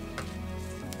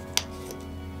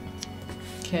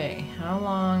okay, how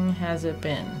long has it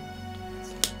been?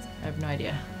 I have no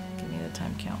idea. Give me the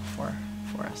time count for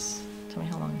us. Tell me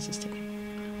how long this is taking.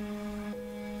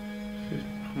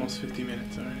 Almost 50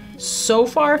 minutes already. So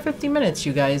far, 50 minutes,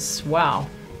 you guys. Wow.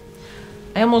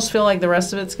 I almost feel like the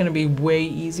rest of it's gonna be way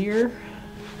easier.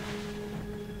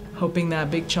 Hoping that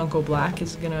big chunk of black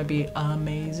is gonna be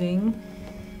amazing.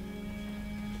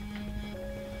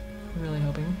 Really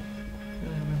hoping.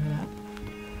 Really hoping for that.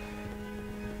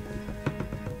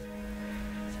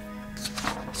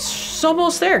 It's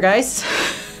almost there, guys.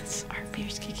 This art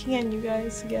fear's kicking in, you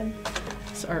guys, again.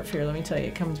 This art fear, let me tell you,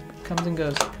 it comes and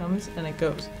goes. It comes and it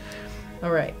goes.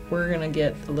 All right, we're gonna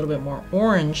get a little bit more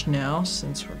orange now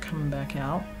since we're coming back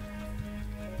out.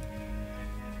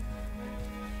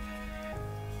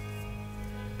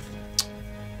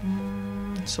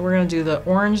 So we're gonna do the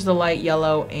orange, the light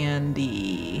yellow, and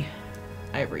the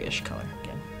ivory-ish color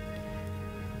again.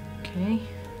 Okay.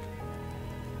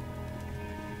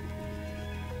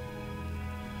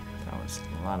 That was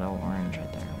a lot of orange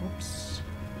right there. Whoops.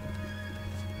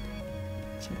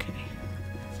 It's okay.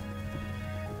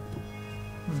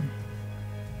 I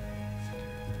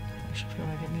actually feel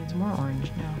like it needs more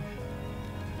orange now.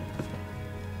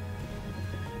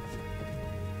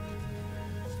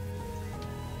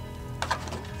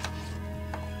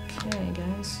 Okay,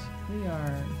 guys, we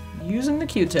are using the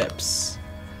Q-tips.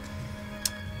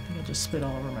 I think I just spit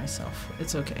all over myself.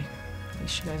 It's okay. At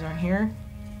least you guys aren't here.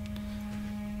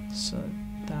 So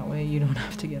that way you don't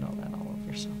have to get all that all over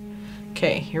yourself.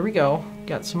 Okay, here we go.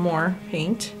 Got some more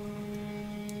paint.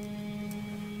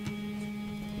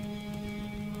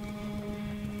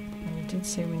 And we did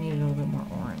say we needed a little bit more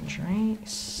orange, right?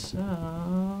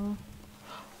 So,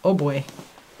 oh boy,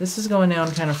 this is going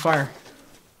down kind of far.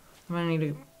 I'm gonna need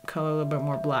to color a little bit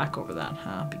more black over that,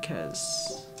 huh?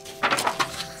 Because,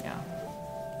 yeah.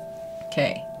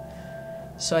 Okay.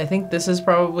 So I think this is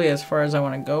probably as far as I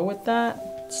want to go with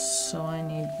that. So I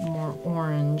need more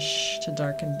orange to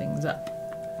darken things up.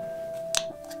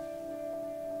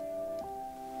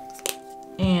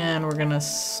 And we're gonna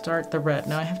start the red.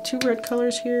 Now I have two red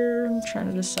colors here. I'm trying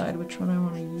to decide which one I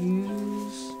want to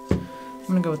use. I'm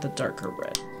gonna go with the darker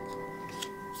red.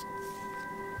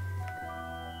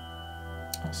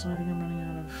 Also, I think I'm running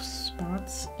out of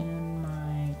spots in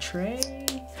my tray.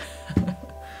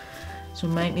 So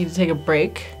we might need to take a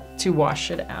break to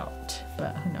wash it out,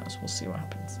 but who knows, we'll see what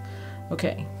happens.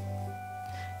 Okay,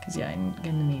 because yeah, I'm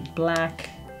gonna need black,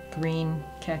 green,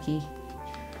 khaki.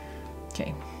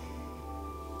 Okay.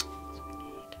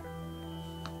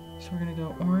 So we're gonna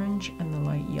go orange and the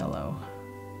light yellow.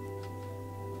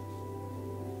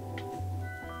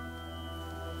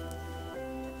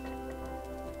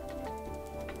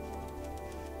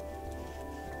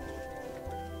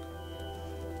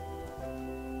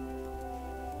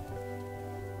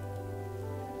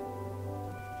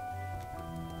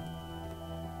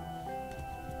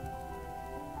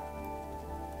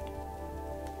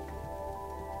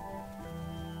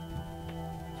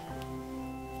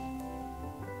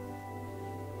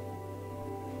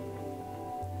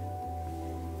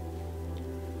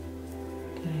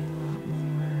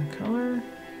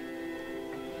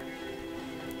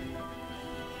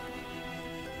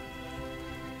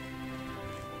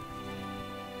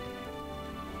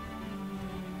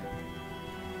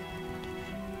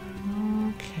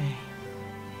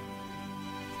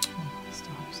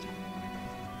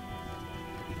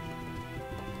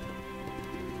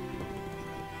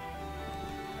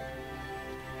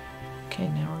 Okay,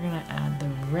 now we're gonna add the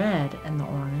red and the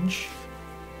orange.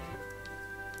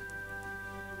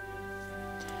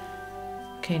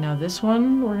 Okay, now this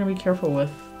one we're gonna be careful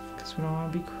with because we don't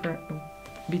want to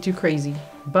be too crazy.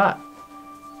 But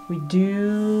we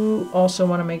do also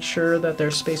want to make sure that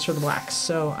there's space for the blacks.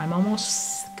 So I'm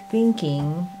almost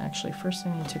thinking, actually, first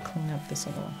I need to clean up this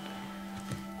other one.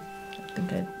 I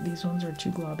think these ones are too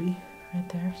globby right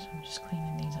there, so I'm just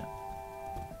cleaning these up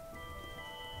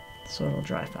so it'll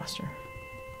dry faster.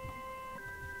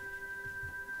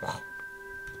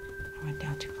 I went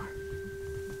down too far.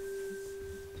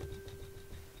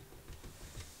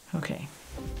 Okay,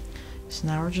 so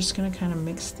now we're just gonna kind of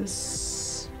mix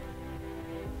this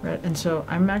red, and so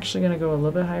I'm actually gonna go a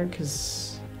little bit higher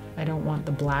because I don't want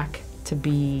the black to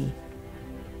be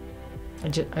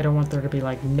I don't want there to be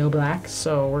like no black,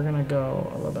 so we're gonna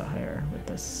go a little bit higher with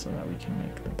this so that we can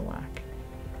make the black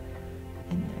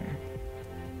in there.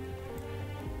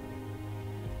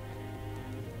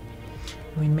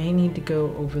 We may need to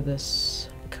go over this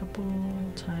a couple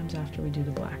times after we do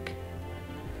the black,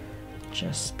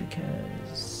 just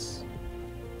because.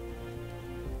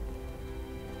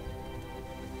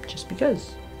 Just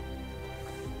because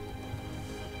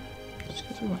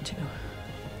we want to.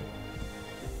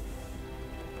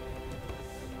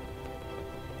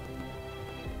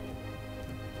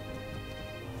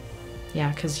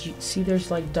 Yeah, because you see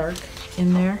there's like dark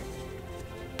in there,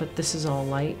 but this is all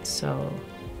light, so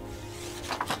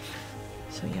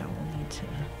yeah, we'll need to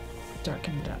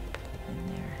darken it up in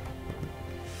there.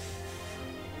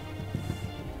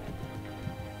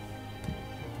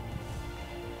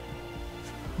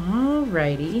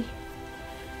 Alrighty.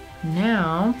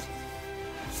 Now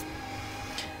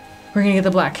we're gonna get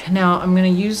the black. Now I'm gonna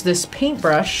use this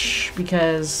paintbrush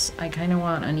because I kind of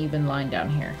want an even line down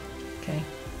here. Okay.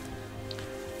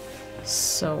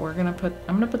 So I'm gonna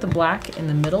put the black in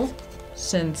the middle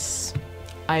since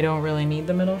I don't really need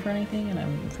the middle for anything, and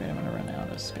I'm afraid I'm gonna run out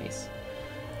of space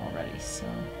already. So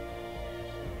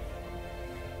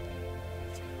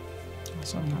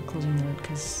also I'm not closing the lid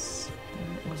because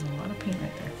there was a lot of paint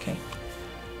right there. Okay.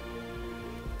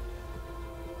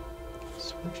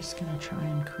 So we're just gonna try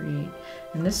and create,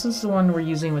 and this is the one we're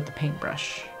using with the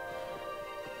paintbrush.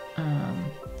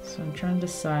 So I'm trying to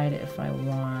decide if I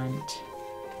want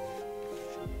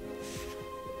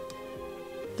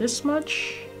this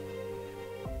much.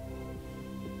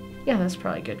 Yeah, that's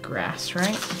probably good grass,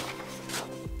 right?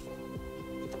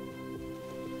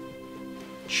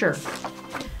 Sure.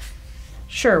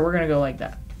 Sure, we're gonna go like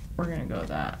that. We're gonna go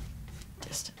that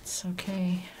distance,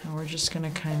 okay? And we're just gonna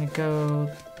kind of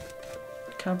go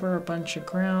cover a bunch of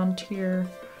ground here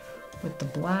with the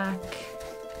black,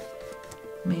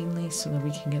 mainly so that we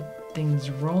can get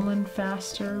things rolling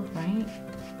faster, right?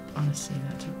 Honestly,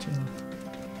 that took too long.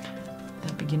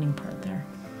 That beginning part there.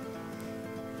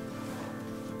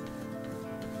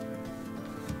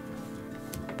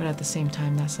 But at the same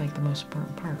time, that's like the most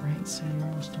important part, right? So you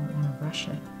almost don't want to rush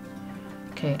it.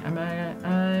 Okay,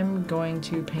 I'm going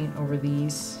to paint over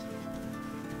these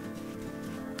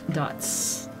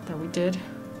dots that we did,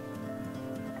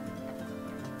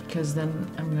 because then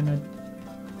I'm gonna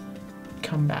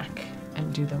come back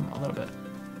and do them a little bit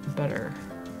better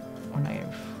when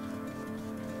I've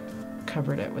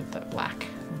covered it with the black,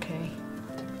 okay?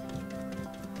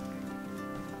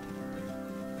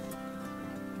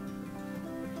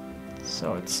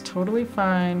 So it's totally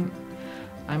fine.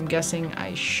 I'm guessing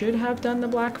I should have done the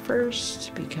black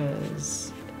first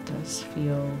because it does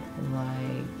feel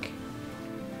like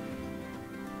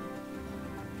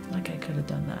I could have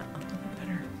done that a little bit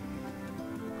better.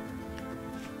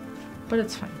 But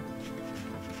it's fine.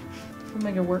 We'll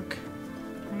make it work,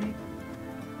 right?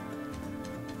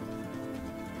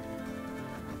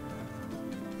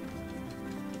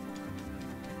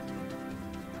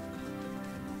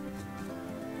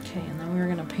 Okay, and then we're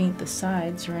gonna paint the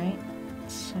sides, right?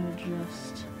 So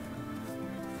just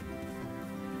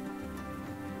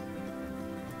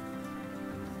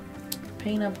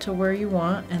paint up to where you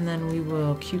want, and then we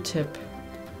will Q-tip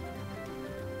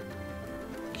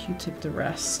the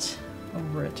rest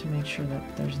over it to make sure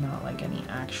that there's not like any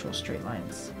actual straight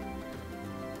lines.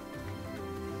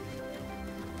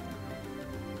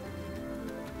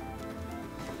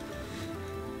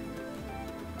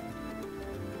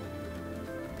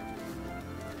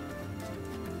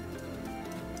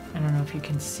 I don't know if you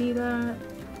can see that.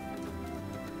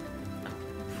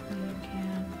 Hopefully you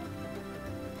can.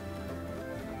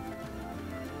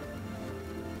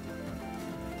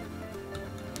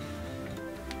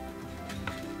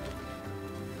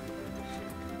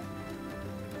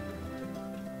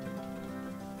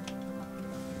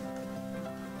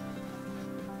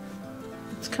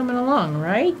 It's coming along,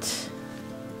 right?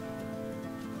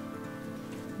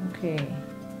 Okay.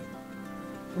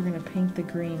 We're gonna paint the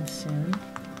green soon.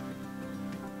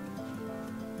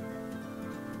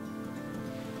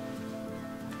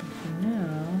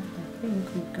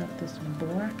 We've got this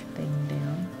black thing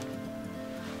down.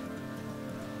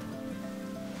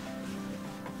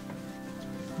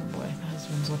 Oh boy, my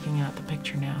husband's looking at the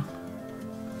picture now.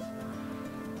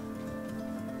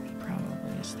 He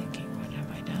probably is thinking, what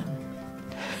have I done?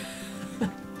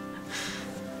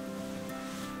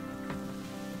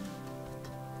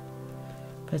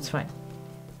 But it's fine.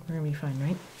 We're gonna be fine,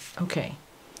 right? Okay.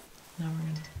 Now we're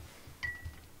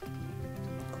gonna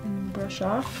clean the brush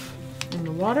off in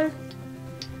the water.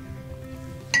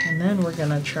 And then we're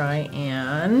gonna try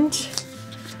and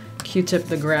Q-tip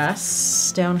the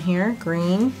grass down here,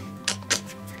 green.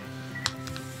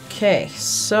 Okay,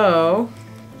 so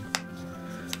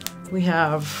we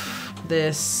have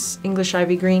this English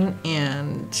ivy green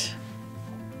and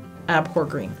abhor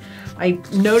green. I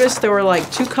noticed there were like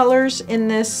 2 colors in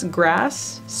this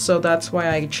grass, so that's why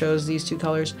I chose these 2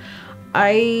 colors.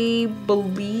 I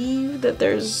believe that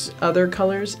there's other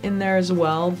colors in there as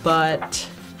well, but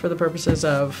for the purposes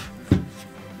of,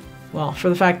 well, for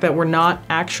the fact that we're not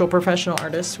actual professional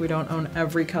artists, we don't own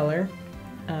every color.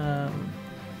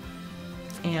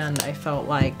 And I felt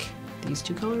like these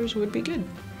 2 colors would be good.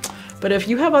 But if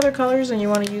you have other colors and you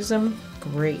want to use them,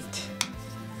 great.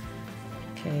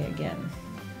 Okay, again.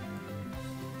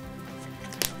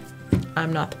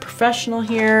 I'm not the professional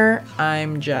here.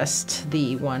 I'm just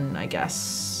the one, I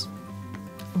guess,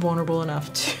 vulnerable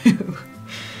enough to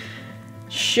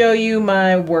show you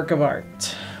my work of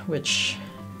art, which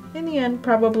in the end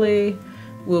probably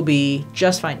will be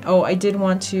just fine. Oh, I did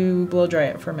want to blow dry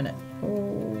it for a minute.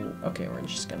 Oh, okay, we're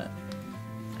just gonna,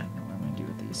 I don't know what I'm gonna do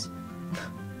with these.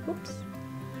 Oops.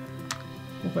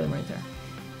 We'll put them right there.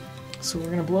 So we're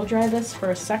gonna blow dry this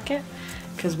for a second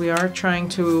because we are trying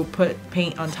to put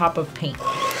paint on top of paint.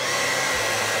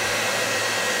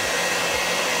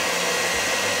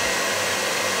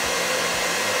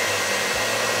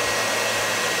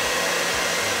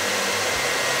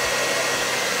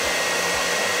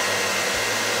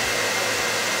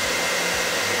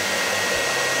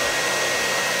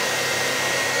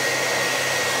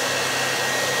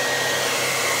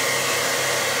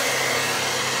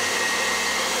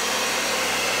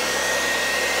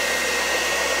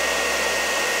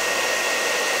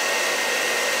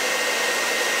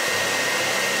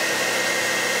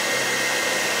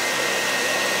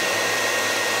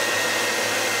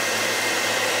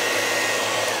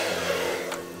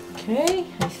 Okay,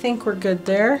 I think we're good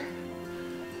there.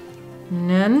 And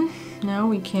then, now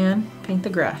we can paint the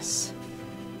grass.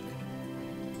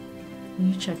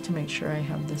 You check to make sure I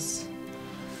have this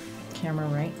camera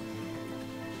right,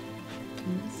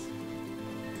 please.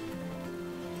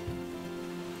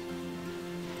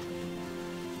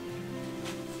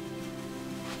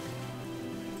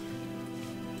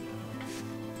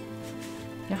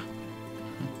 Yeah.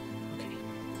 Okay.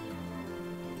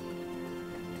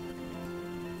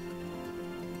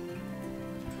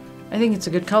 I think it's a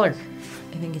good color.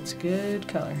 I think it's a good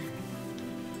color.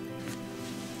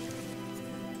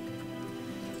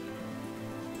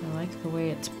 I like the way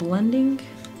it's blending.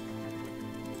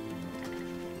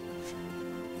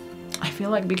 I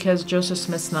feel like because Joseph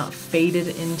Smith's not faded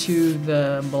into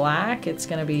the black, it's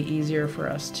gonna be easier for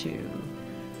us to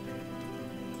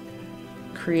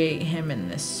create him in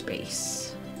this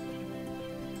space.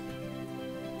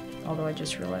 Although I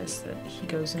just realized that he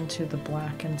goes into the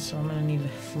black, and so I'm gonna need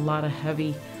a lot of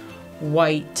heavy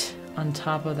white on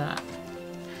top of that.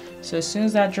 So as soon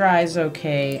as that dries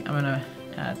okay, I'm gonna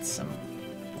add some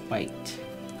white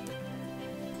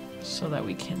so that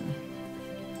we can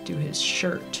do his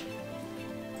shirt.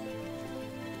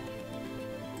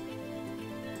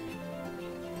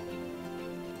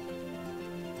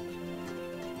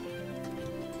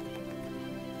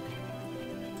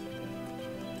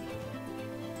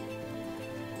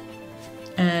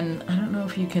 And I don't know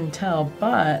if you can tell,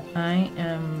 but I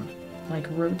am like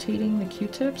rotating the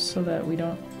Q-tips so that we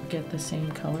don't get the same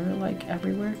color like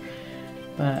everywhere,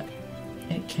 but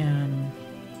it can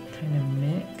kind of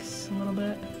mix a little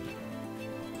bit.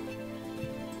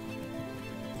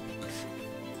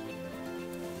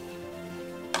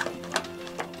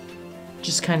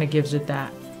 Just kind of gives it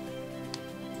that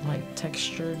like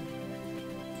textured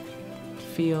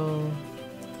feel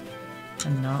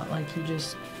and not like you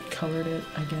just colored it,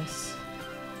 I guess.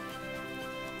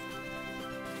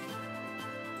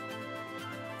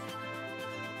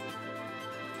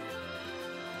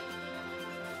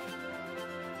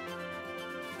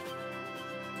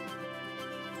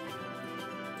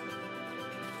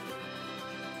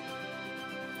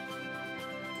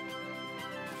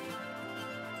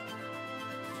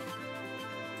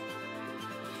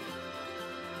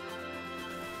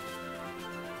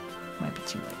 Might be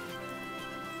too late.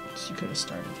 So you could have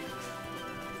started.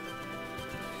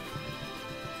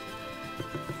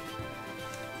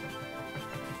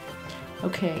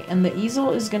 Okay, and the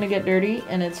easel is gonna get dirty,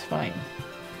 and it's fine.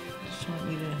 Just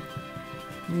want you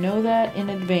to know that in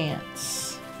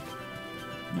advance.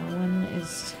 No one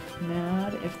is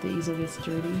mad if the easel gets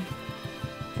dirty.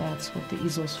 That's what the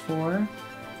easel's for.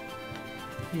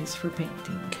 It is for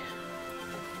painting.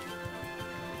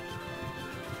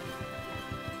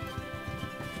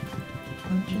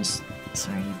 I'm just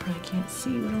sorry, you probably can't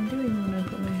see what I'm doing when I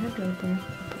put my head right there.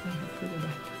 I'll put my head further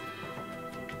back.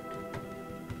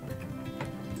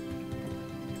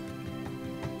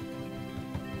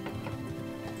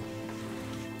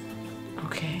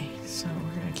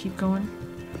 gonna keep going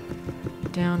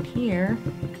down here.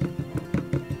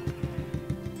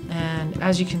 And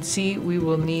as you can see, we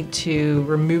will need to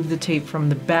remove the tape from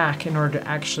the back in order to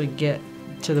actually get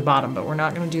to the bottom, but we're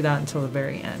not gonna do that until the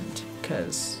very end,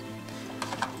 because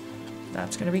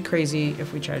that's gonna be crazy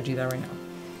if we try to do that right now.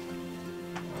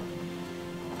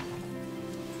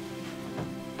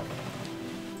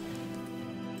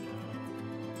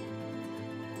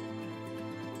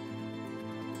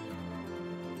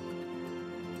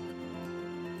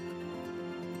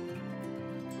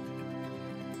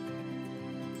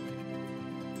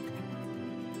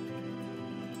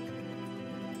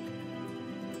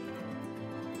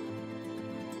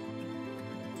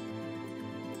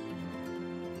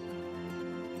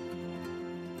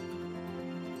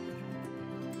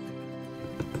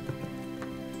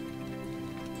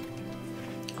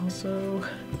 Also,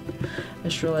 I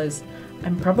just realized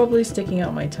I'm probably sticking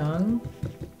out my tongue.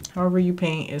 However you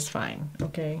paint is fine,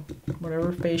 okay?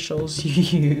 Whatever facials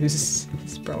you use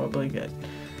is probably good.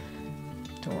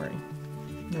 Don't worry,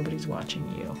 nobody's watching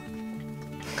you.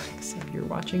 Except you're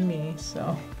watching me,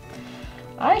 so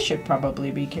I should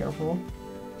probably be careful.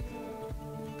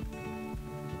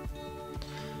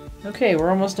 Okay, we're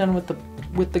almost done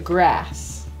with the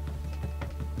grass.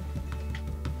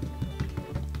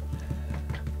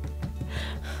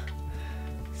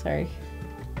 Sorry.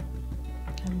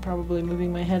 I'm probably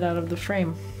moving my head out of the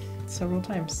frame several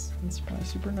times. It's probably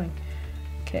super annoying.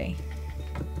 Okay.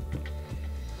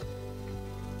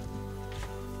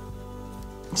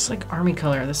 It's like army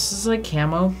color. This is like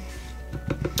camo.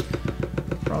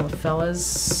 For all the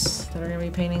fellas that are gonna be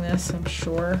painting this, I'm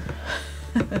sure.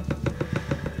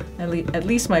 At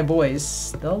least my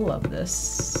boys, they'll love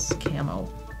this camo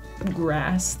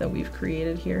grass that we've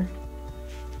created here.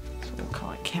 So we'll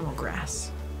call it camo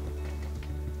grass.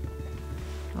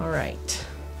 All right.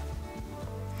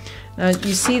 Now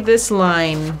you see this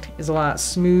line is a lot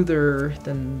smoother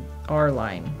than our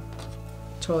line.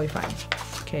 Totally fine.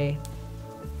 Okay.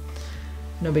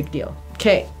 No big deal.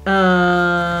 Okay.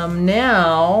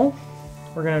 Now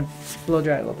we're gonna blow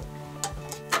dry a little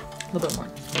bit more.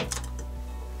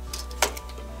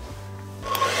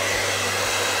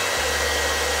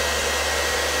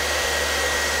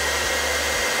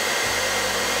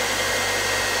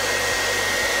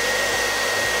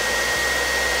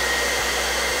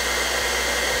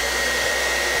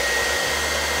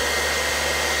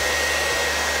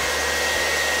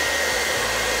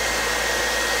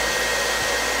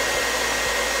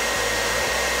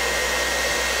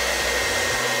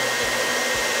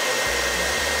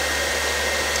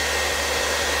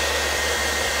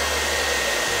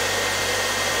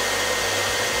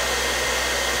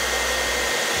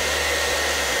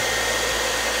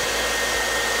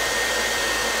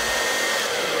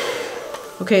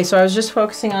 Okay, so I was just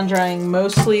focusing on drying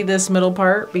mostly this middle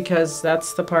part because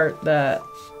that's the part that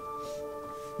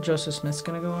Joseph Smith's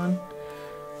gonna go on.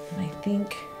 And I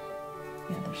think,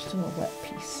 yeah, there's still a wet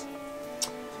piece.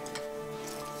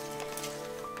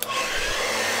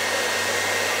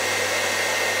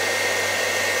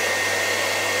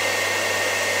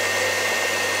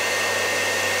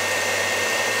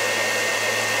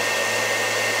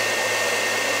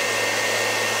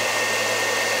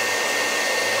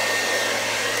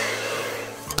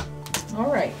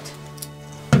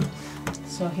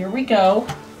 So here we go.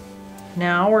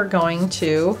 Now we're going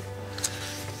to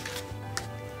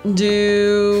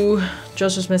do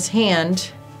Joseph Smith's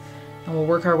hand and we'll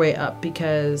work our way up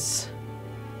because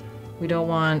we don't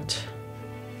want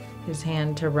his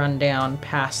hand to run down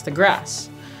past the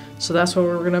grass. So that's what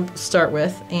we're gonna start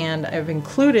with. And I've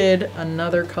included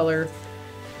another color.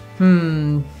 I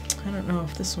don't know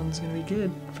if this one's gonna be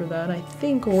good for that. I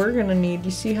think we're gonna need,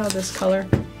 you see how this color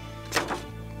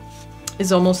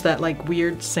is almost that like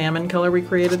weird salmon color we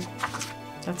created?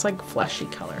 That's like fleshy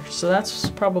color. So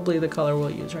that's probably the color we'll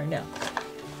use right now.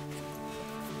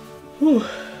 Whew.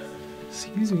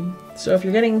 Excuse me. So if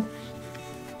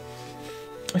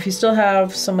you still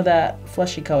have some of that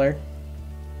fleshy color,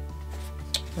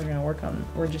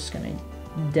 we're just gonna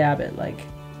dab it like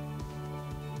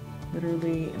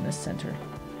literally in the center.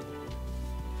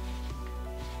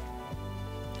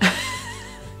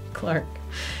 Clark.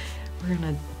 We're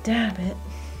gonna dab it.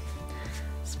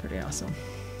 It's pretty awesome.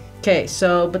 Okay,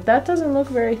 so, but that doesn't look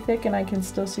very thick and I can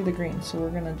still see the green, so we're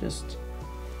gonna just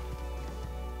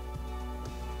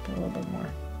put a little bit more.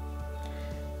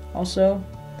 Also,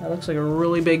 that looks like a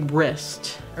really big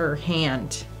wrist or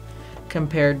hand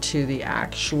compared to the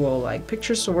actual like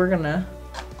picture, so we're gonna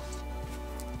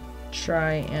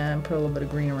try and put a little bit of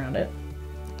green around it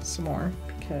some more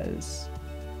because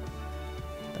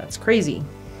that's crazy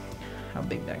how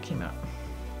big that came out.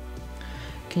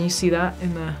 Can you see that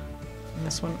in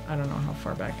this one? I don't know how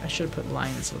far back. I should have put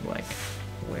lines of like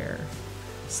where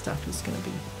stuff is gonna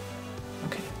be.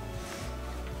 Okay.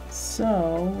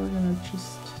 So we're gonna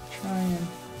just try and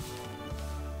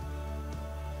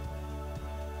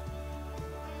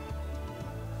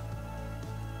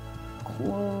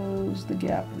close the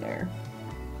gap there.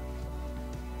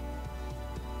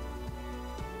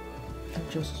 Of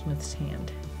Joseph Smith's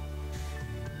hand.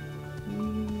 He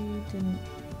didn't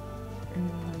really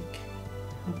like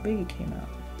how big it came out.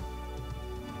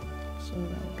 So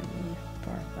that would be really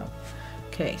far out.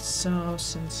 Okay, so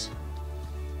since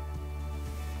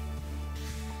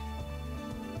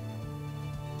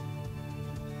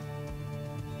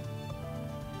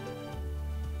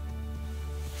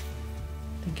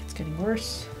I think it's getting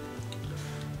worse.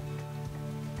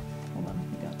 Hold on,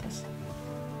 we got this.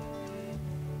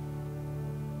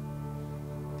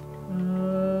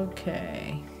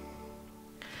 Okay.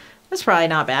 That's probably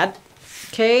not bad.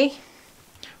 Okay.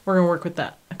 We're gonna work with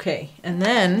that. Okay, and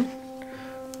then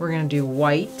we're gonna do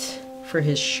white for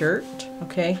his shirt.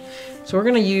 Okay, so we're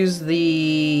gonna use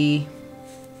the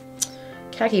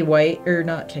khaki white, or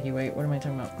not khaki white, what am I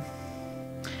talking about?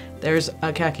 There's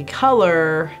a khaki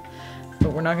color,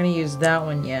 but we're not gonna use that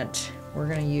one yet. We're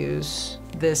gonna use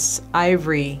this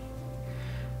ivory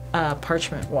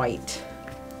parchment white.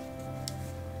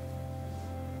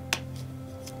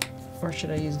 Or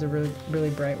should I use the really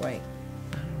bright white?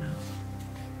 I don't know.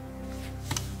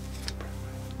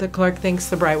 The Clark thinks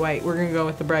the bright white. We're gonna go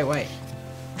with the bright white.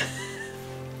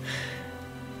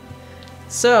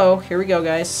 So here we go,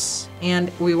 guys.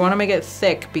 And we wanna make it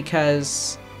thick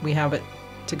because we have it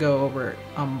to go over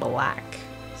on black.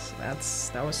 So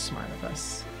that was smart of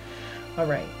us. All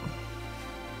right.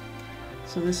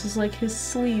 So this is like his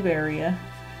sleeve area.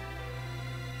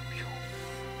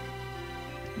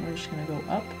 We're just gonna go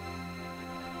up.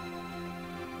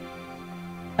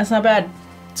 That's not bad.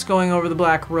 It's going over the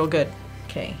black real good.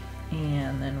 Okay,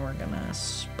 and then we're gonna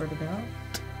spread it out.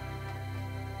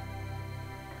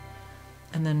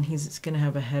 And then he's gonna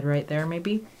have a head right there,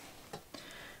 maybe.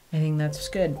 I think that's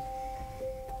good.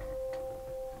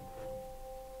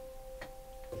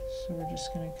 So we're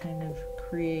just gonna kind of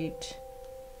create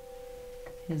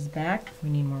his back. We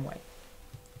need more white.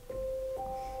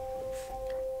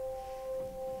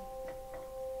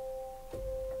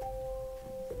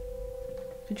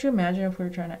 Could you imagine if we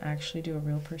were trying to actually do a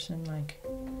real person, like, I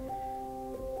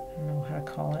don't know how to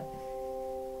call it.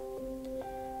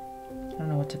 I don't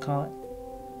know what to call it.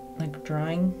 Like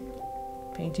drawing,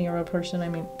 painting a real person. I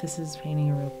mean, this is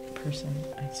painting a real person,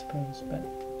 I suppose, but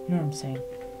you know what I'm saying.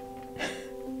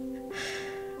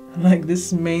 Like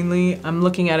this mainly, I'm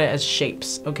looking at it as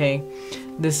shapes, okay?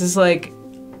 This is like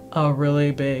a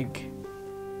really big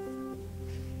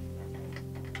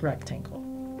rectangle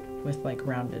with like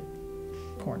rounded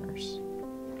corners,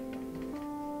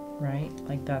 right?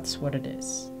 Like that's what it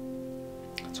is.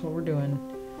 That's what we're doing.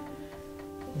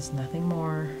 There's nothing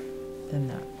more than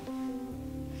that.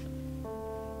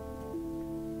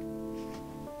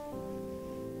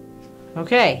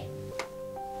 Okay,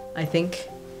 I think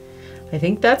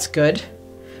that's good.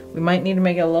 We might need to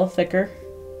make it a little thicker,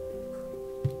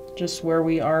 just where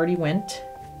we already went.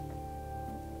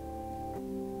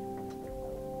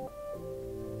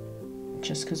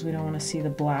 Just because we don't want to see the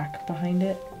black behind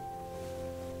it.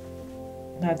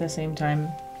 At the same time,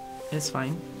 it's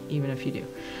fine, even if you do.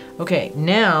 Okay,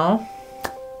 now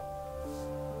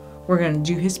we're gonna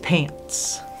do his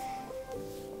pants.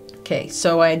 Okay,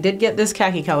 so I did get this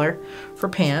khaki color for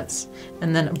pants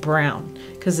and then a brown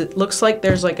because it looks like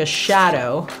there's like a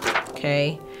shadow.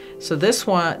 Okay, so this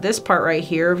part right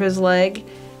here of his leg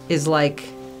is like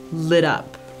lit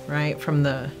up, right, from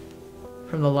the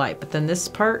light, but then this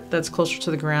part that's closer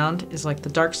to the ground is like the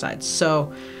dark side.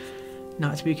 So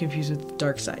not to be confused with the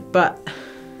dark side, but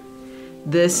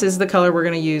this is the color we're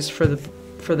gonna use for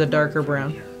the darker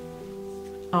brown.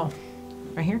 Oh,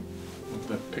 right here?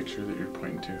 The picture that you're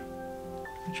pointing to.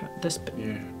 Which one? This?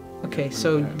 Yeah. Okay,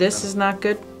 so this is not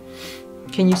good.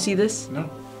 Can you see this? No.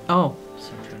 Oh,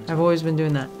 I've always been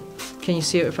doing that. Can you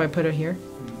see it if I put it here?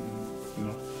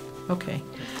 No. Okay,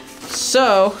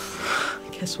 so I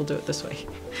guess we'll do it this way.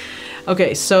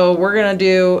 Okay, so we're gonna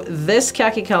do this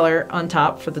khaki color on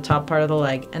top for the top part of the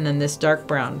leg, and then this dark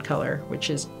brown color, which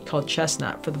is called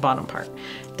chestnut, for the bottom part.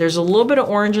 There's a little bit of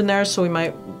orange in there, so we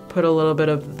might put a little bit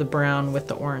of the brown with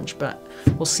the orange, but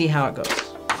we'll see how it goes.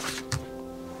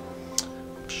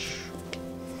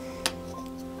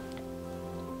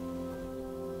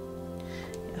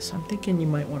 Yeah, so I'm thinking you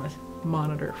might want to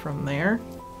monitor from there,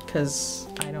 because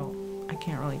I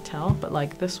can't really tell, but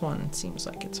like this one seems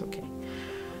like it's okay.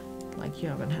 Like you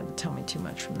haven't had to tell me too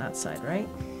much from that side, right?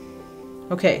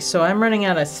 Okay, so I'm running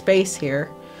out of space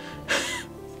here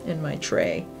in my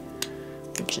tray,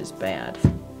 which is bad.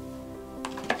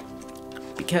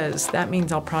 Because that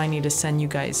means I'll probably need to send you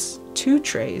guys 2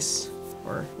 trays,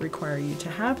 or require you to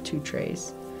have 2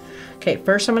 trays. Okay,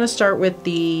 first I'm gonna start with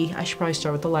the, I should probably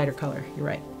start with the lighter color, you're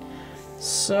right.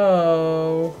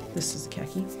 So, this is the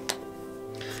khaki.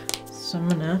 So I'm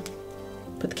gonna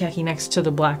put the khaki next to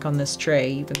the black on this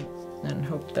tray even, and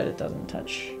hope that it doesn't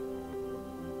touch.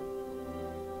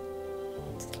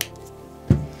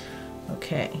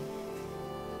 Okay.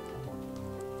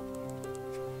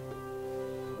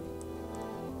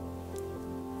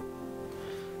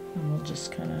 And we'll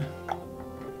just kind of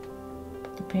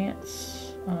put the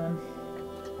pants on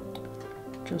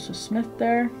Joseph Smith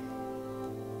there.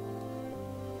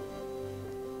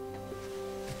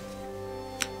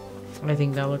 I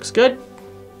think that looks good.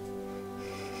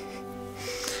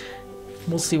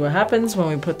 We'll see what happens when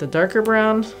we put the darker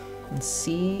brown and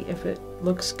see if it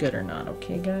looks good or not.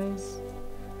 Okay, guys?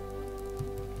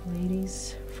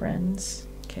 Ladies, friends.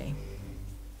 Okay.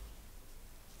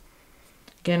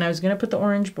 Again, I was going to put the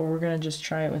orange, but we're going to just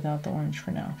try it without the orange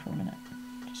for now, for a minute.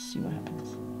 Just see what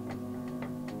happens.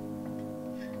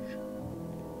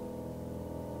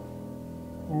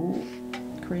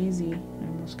 Oh, crazy. I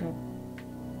almost got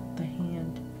the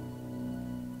hand.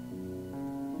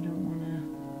 I don't want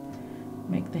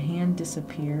to make the hand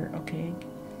disappear. Okay.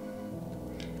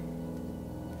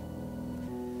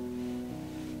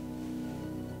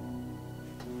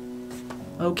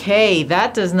 Okay,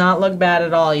 that does not look bad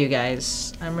at all, you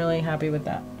guys. I'm really happy with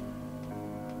that.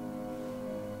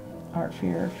 Art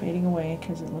Fear fading away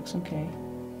because it looks okay.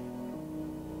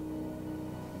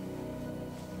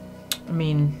 I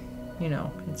mean, you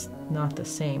know, it's not the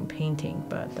same painting,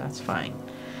 but that's fine.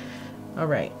 All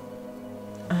right.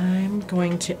 I'm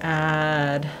going to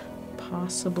add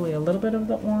possibly a little bit of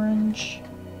the orange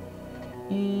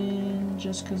in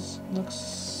just because it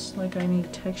looks like I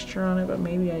need texture on it, but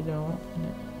maybe I don't, and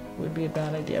it would be a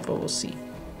bad idea, but we'll see.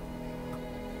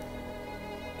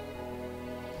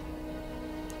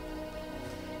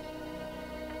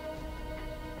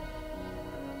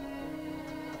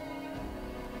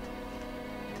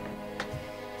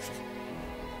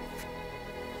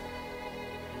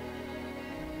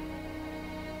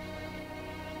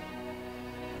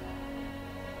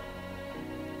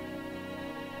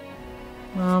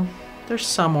 Well, there's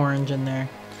some orange in there.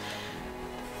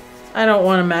 I don't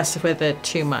want to mess with it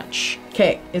too much.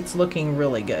 Okay, it's looking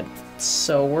really good.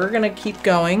 So we're gonna keep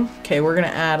going. Okay, we're gonna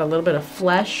add a little bit of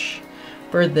flesh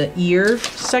for the ear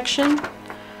section.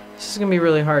 This is gonna be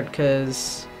really hard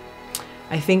because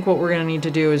I think what we're gonna need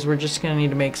to do is we're just gonna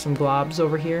need to make some globs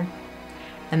over here,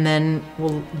 and then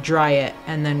we'll dry it,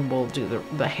 and then we'll do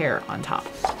the hair on top.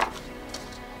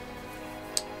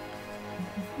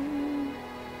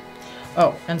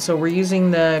 Oh, and so we're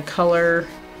using the color,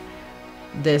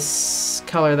 this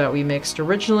color that we mixed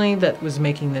originally that was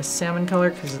making this salmon color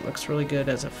because it looks really good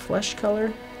as a flesh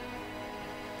color.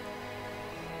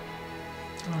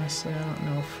 Honestly, I don't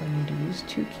know if I need to use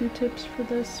 2 Q-tips for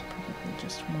this. Probably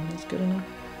just 1 is good enough.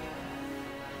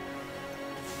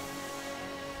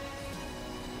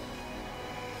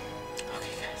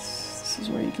 Okay, guys, this is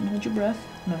where you can hold your breath.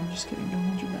 No, I'm just kidding. Don't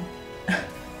hold your breath.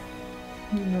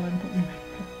 You know I'm putting my breath.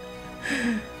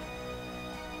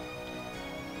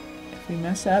 If we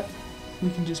mess up, we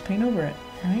can just paint over it,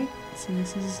 right? So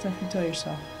this is the stuff you tell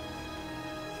yourself.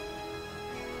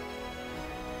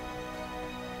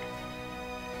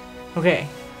 Okay.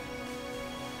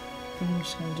 I think I'm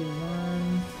just going to do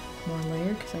 1 more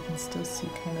layer because I can still see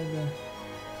kind of the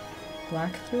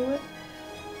black through it.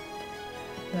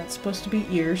 That's supposed to be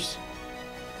ears.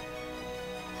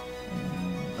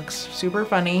 Looks super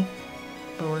funny,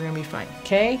 but we're gonna be fine.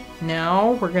 Okay,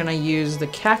 now we're gonna use the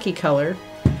khaki color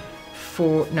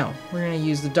for, no, we're gonna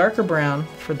use the darker brown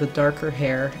for the darker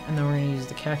hair, and then we're gonna use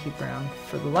the khaki brown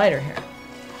for the lighter hair.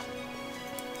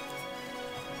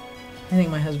 I think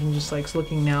my husband just likes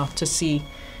looking now to see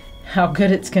how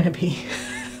good it's gonna be,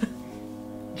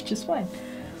 which is fine.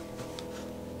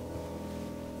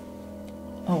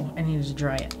 Oh, I needed to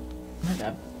dry it. My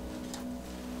bad.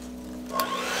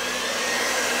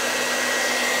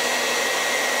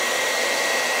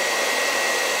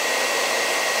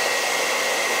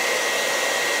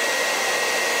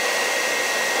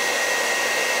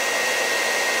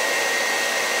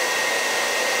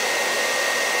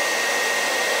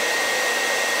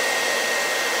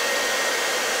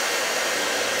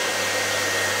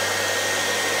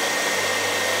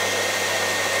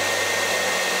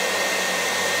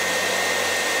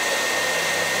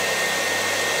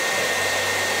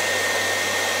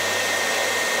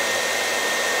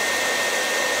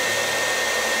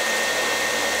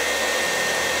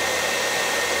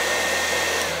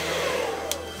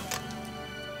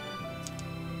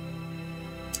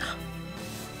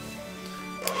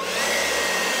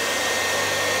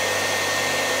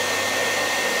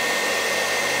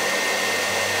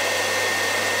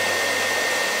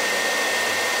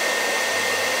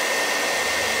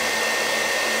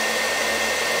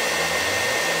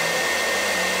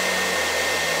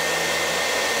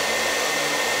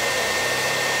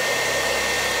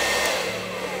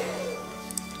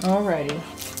 Alrighty. I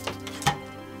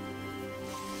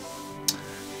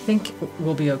think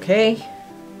we'll be okay.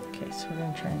 Okay, so we're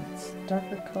gonna try this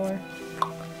darker color.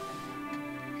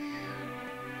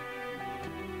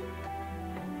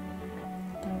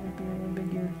 That would be a little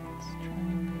bigger. Let's try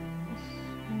this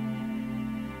one.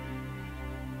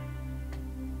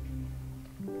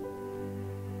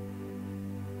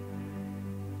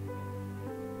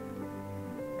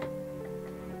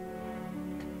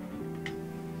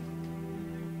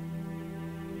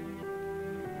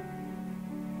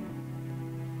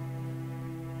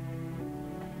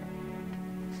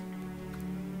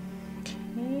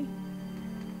 Okay.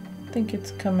 I think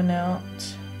it's coming out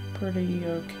pretty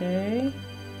okay.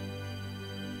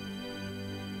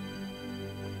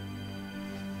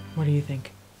 What do you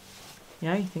think?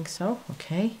 Yeah, you think so?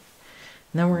 Okay.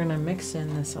 Now we're gonna mix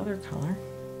in this other color.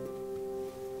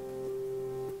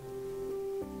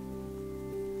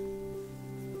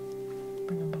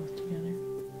 Bring them both together.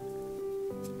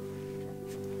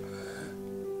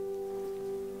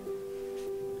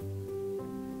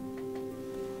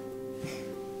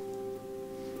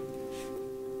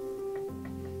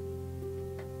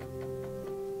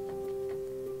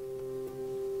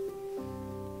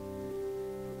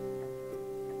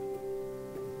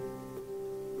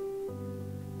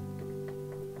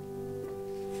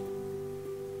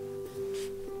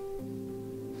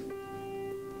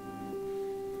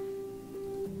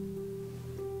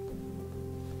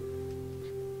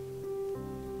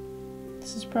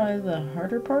 This is probably the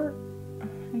harder part,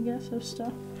 I guess, of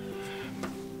stuff.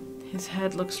 His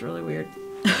head looks really weird.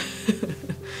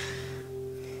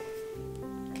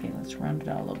 Okay, let's round it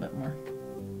out a little bit more.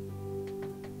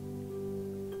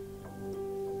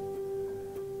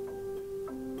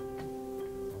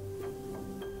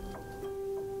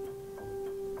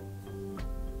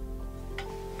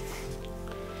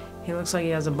 He looks like he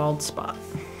has a bald spot.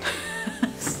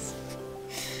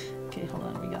 Okay, hold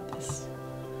on, we got this.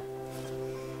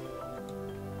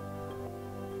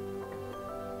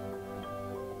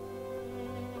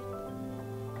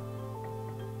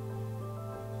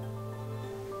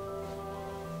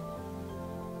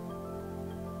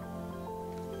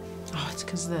 Oh, it's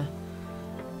because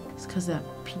that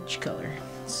peach color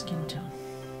skin tone.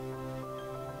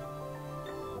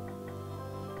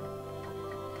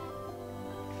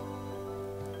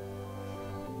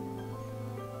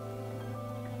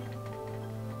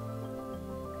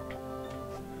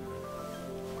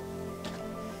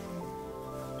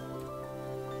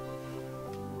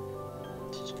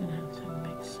 Just gonna have to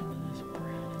mix some of this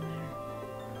brown in there.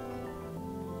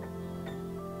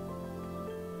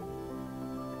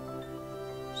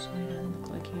 So he doesn't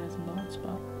look like he has a bald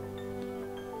spot.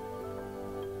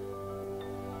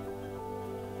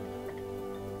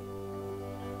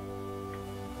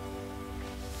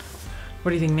 What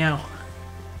do you think now?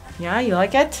 Yeah, you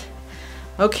like it?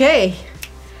 Okay.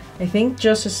 I think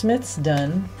Joseph Smith's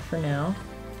done for now.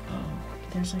 Oh,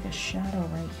 there's like a shadow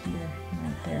right here,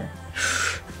 right there.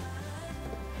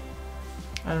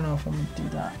 I don't know if I'm gonna do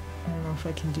that. I don't know if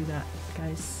I can do that,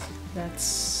 guys.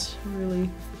 That's really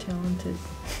talented.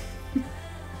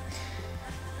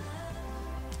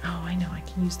 Oh, I know, I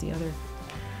can use the other.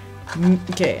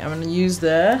 Okay, I'm gonna use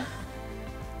the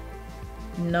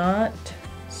not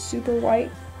super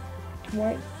white,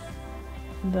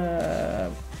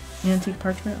 the antique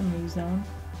parchment. I'm gonna use that one.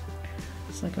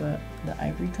 It's like the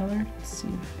ivory color. Let's see.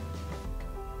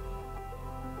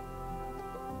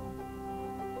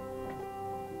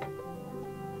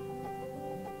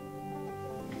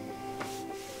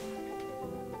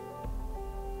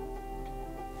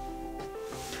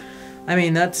 I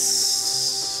mean,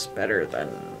 that's better than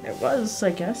it was, I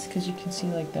guess, because you can see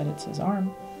like that it's his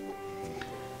arm.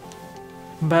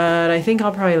 But I think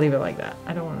I'll probably leave it like that.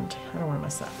 I don't want to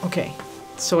mess that. Okay,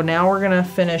 so now we're gonna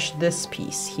finish this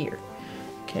piece here.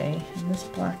 Okay, and this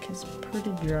black is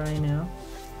pretty dry now.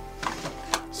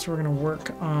 So we're gonna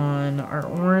work on our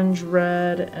orange,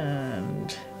 red,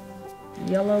 and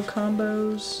yellow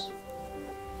combos.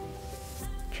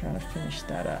 Trying to finish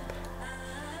that up.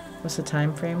 What's the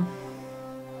time frame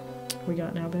we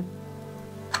got now, babe?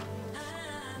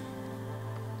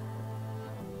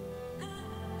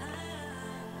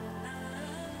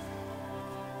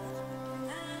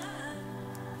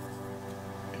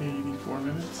 $84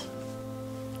 minutes.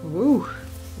 Woo!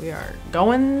 We are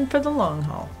going for the long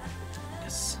haul.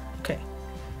 Yes. Okay.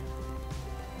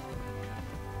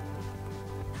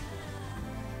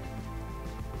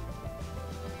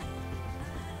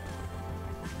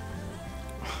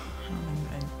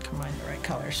 I combined the right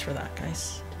colors for that,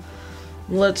 guys.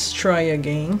 Let's try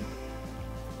again.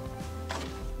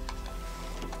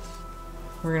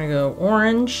 We're gonna go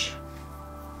orange.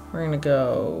 We're gonna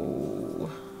go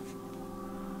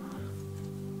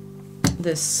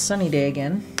this Sunny Day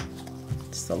again.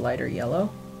 It's the lighter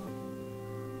yellow.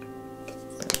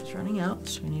 But it's running out,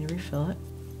 so we need to refill it.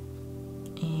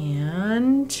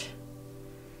 And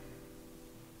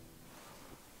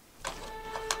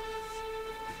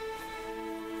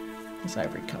this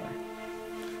ivory color.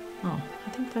 Oh, I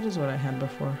think that is what I had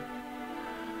before.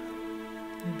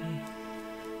 Maybe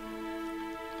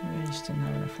I just didn't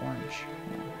have enough orange.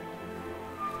 Yeah.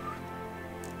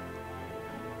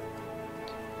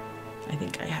 I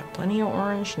think I have plenty of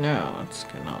orange. No, it's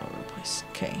getting all over the place.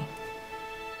 Okay.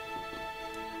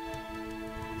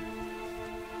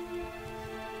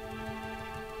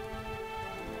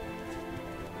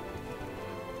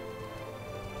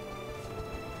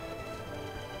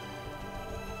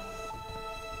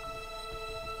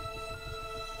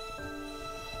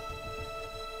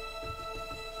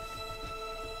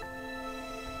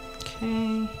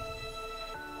 Okay.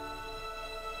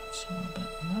 It's a little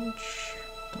bit much.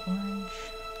 The orange.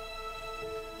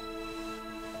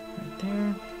 Right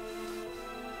there.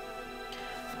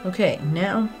 Okay,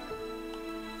 now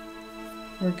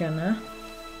we're gonna.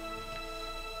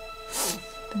 I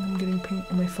think I'm getting paint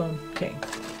on my phone. Okay.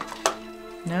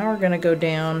 Now we're gonna go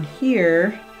down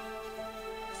here.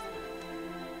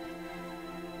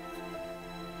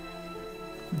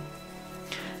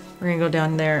 We're gonna go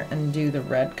down there and do the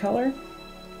red color,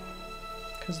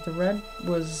 because the red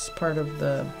was part of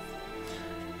the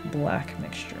black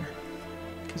mixture.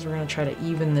 Because we're gonna try to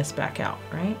even this back out,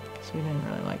 right? Because we didn't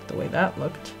really like the way that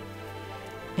looked.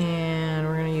 And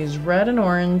we're gonna use red and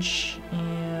orange,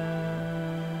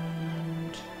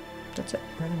 and that's it,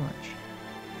 red and orange.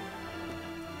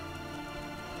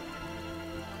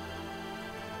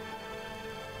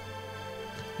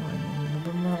 Oh, I need a little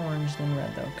bit more orange than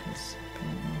red though, because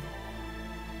apparently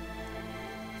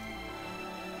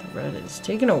the red is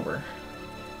taking over.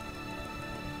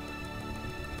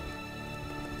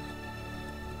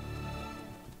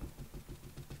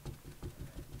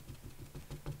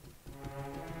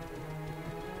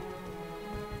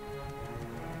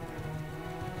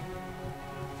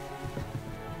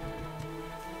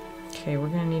 Okay, we're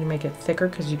gonna need to make it thicker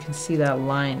because you can see that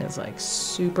line is like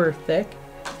super thick.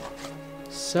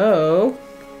 So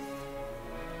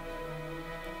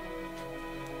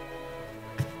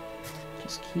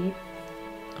just keep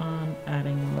on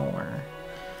adding more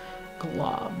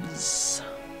globs.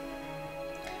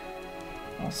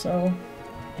 Also,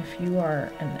 if you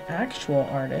are an actual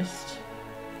artist,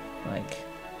 like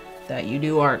that you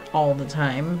do art all the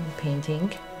time,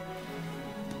 painting,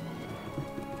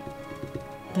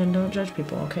 then don't judge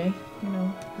people, okay? You know,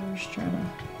 we're just trying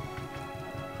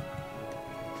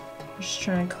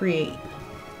to create.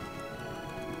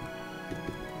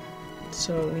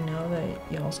 So we know that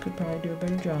y'all could probably do a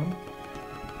better job.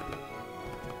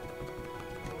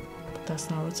 But that's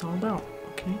not what it's all about,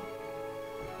 okay?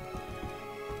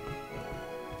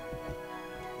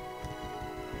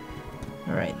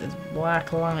 Alright, this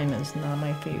black line is not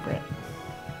my favorite.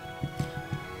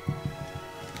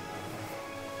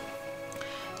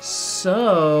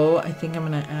 So I think I'm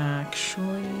gonna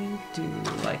actually do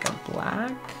like a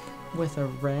black with a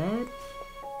red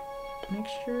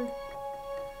mixture,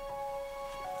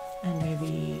 and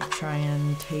maybe try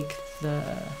and take the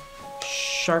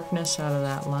sharpness out of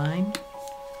that line.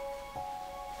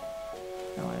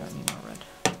 Oh, I don't need more red.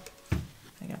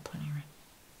 I got plenty of red.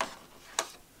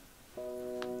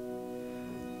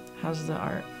 How's the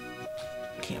art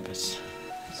canvas?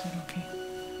 Is that okay?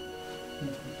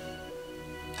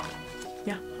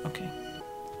 Yeah, okay.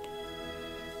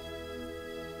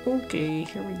 Okay,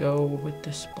 here we go with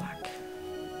this black.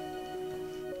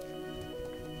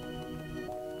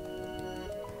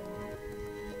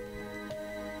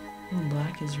 Oh,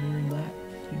 black is really black,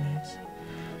 you guys.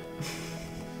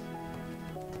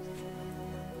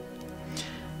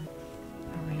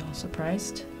 Are we all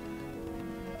surprised?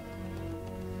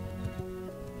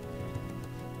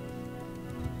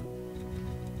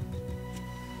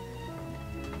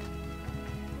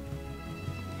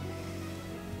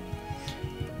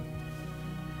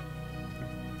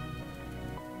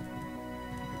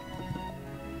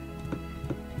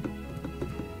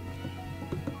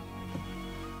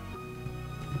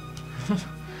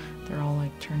 They're all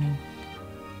like turning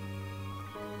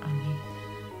on me.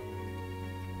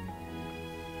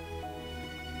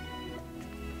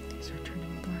 These are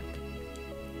turning black.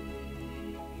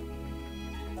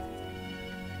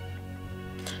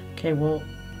 Okay, well,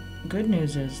 good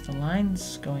news is the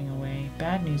line's going away.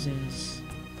 Bad news is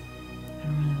I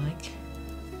don't really like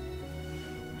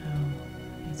how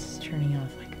it's turning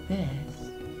off like this.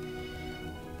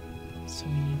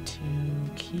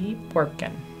 keep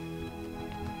working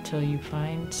until you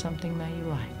find something that you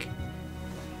like.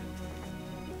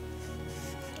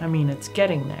 I mean, it's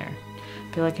getting there.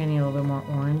 I feel like I need a little bit more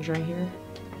orange right here.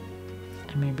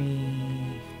 And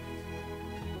maybe...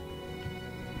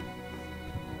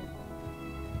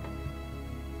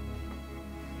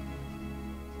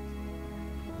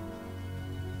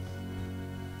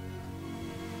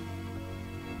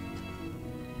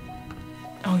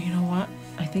 Oh, you know what?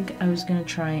 I think I was gonna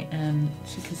try and,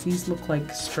 because these look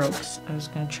like strokes, I was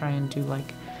gonna try and do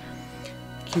like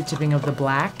Q-tipping of the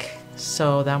black,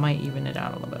 so that might even it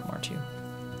out a little bit more too.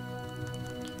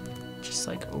 Just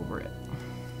like over it.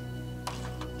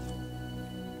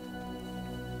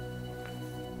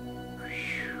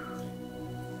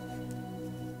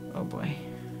 Oh boy.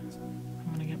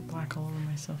 I'm gonna get black all over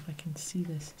myself. I can see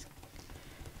this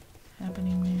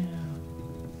happening now.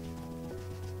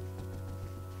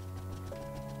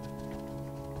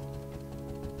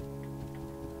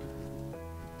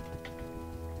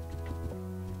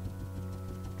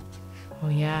 Oh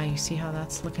yeah, you see how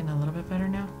that's looking a little bit better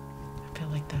now? I feel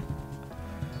like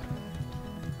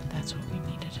that's what we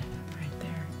needed right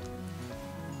there.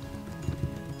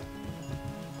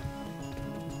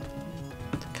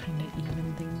 To kind of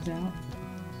even things out.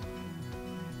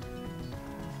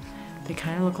 They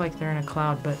kind of look like they're in a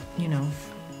cloud, but you know,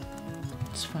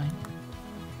 it's fine.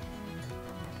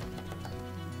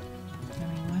 I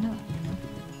mean, why not, you know?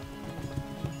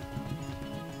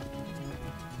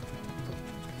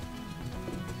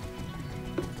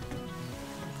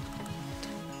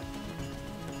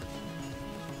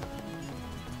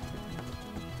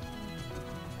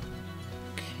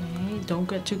 Don't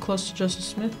get too close to Joseph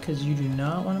Smith because you do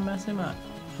not want to mess him up.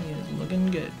 He is looking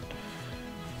good.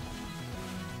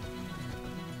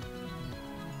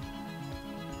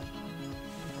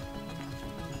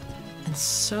 And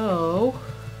so,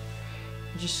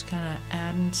 just kind of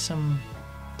adding some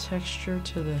texture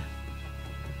to the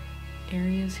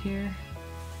areas here.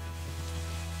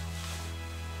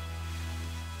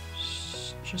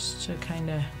 Just to kind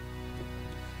of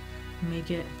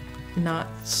make it not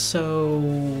so,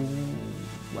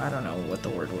 I don't know what the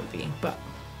word would be, but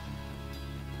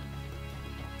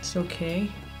it's okay.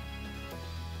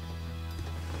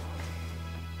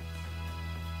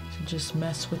 So just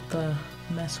mess with it a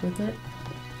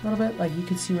little bit. Like you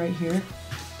can see right here.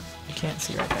 You can't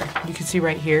see right there. You can see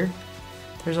right here.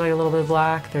 There's like a little bit of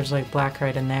black. There's like black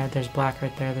right in there. There's black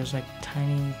right there. There's like a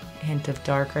tiny hint of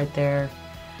dark right there.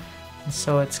 And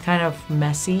so it's kind of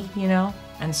messy, you know?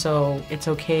 And so it's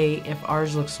okay if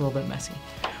ours looks a little bit messy.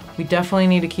 We definitely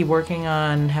need to keep working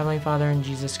on Heavenly Father and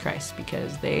Jesus Christ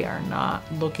because they are not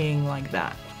looking like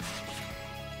that.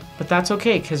 But that's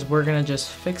okay because we're gonna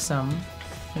just fix them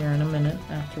here in a minute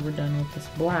after we're done with this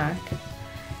black.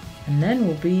 And then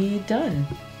we'll be done.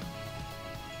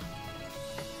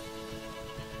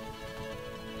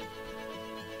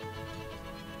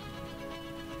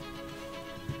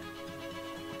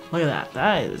 Look at that.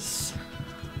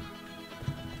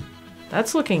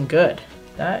 That's looking good.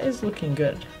 That is looking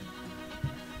good.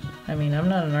 I mean, I'm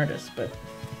not an artist, but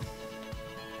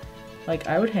like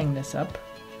I would hang this up.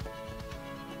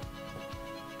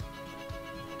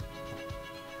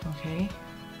 Okay.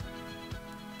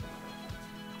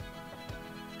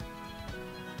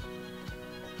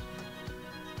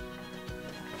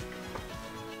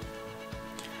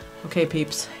 Okay,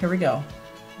 peeps, here we go.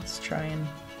 Let's try and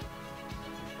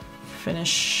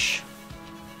finish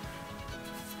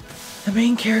the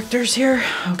main characters here.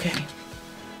 Okay.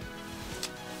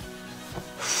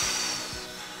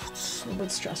 It's a little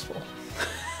bit stressful.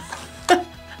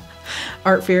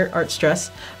 Art fear, art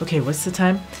stress. Okay, what's the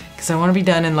time? Because I want to be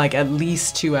done in like at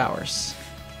least 2 hours.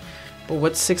 But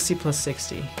what's 60 plus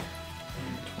 60?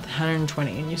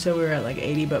 120. And you said we were at like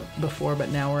 80 before, but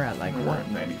now we're at like We're what?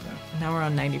 at 95. Now we're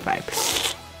on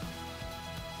 95.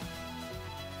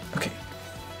 Okay.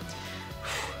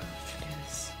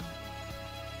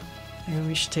 Maybe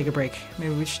we should take a break.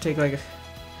 Maybe we should take like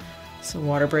some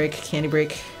water break, candy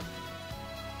break.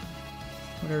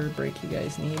 Whatever break you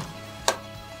guys need.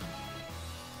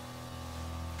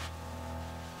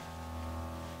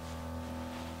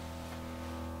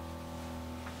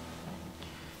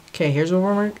 Okay, here's what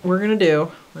we're gonna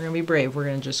do. We're gonna be brave. We're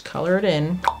gonna just color it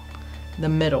in the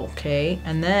middle, okay?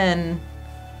 And then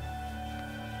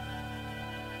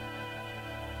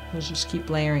we'll just keep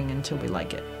layering until we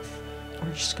like it.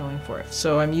 We're just going for it.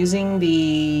 So I'm using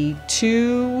the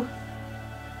 2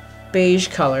 beige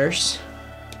colors,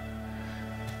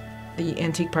 the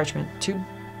antique parchment, two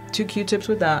Q-tips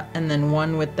with that, and then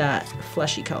 1 with that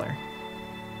fleshy color.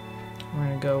 We're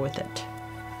gonna go with it.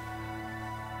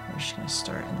 We're just gonna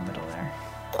start in the middle there.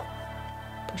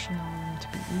 Pushing on to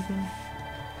be even.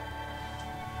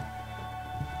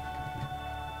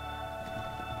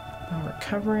 And we're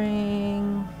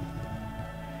covering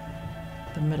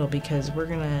the middle because we're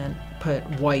gonna put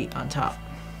white on top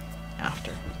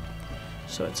after.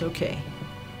 So it's okay.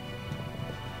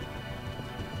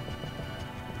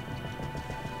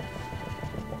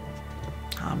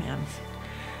 Oh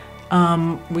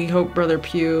man. We hope Brother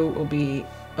Pugh will be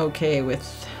okay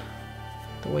with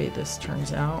the way this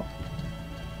turns out.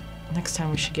 Next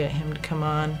time we should get him to come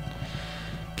on,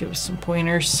 give us some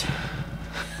pointers.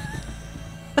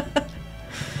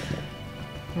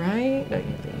 Right? Don't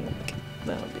you think?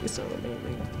 That would be so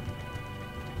amazing.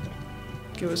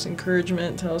 Give us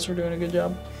encouragement, tell us we're doing a good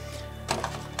job.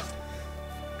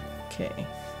 Okay.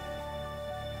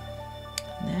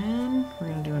 And then we're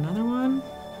gonna do another one.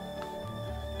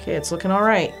 Okay, it's looking all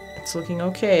right. It's looking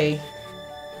okay.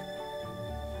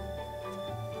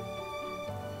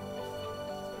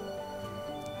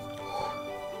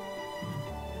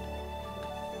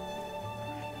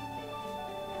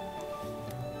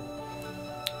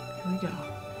 Here we go.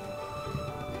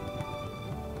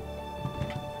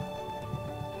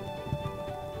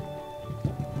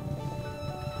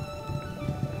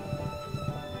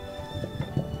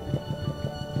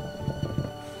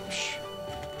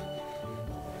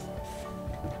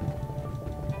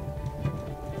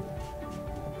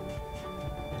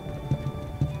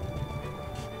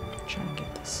 Trying to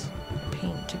get this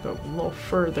paint to go a little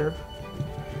further.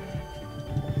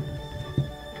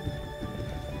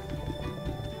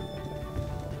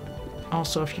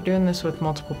 Also, if you're doing this with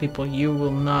multiple people, you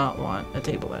will not want a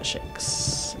table that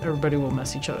shakes. Everybody will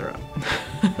mess each other up.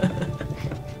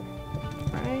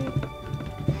 Right?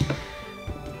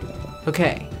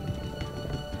 Okay.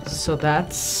 So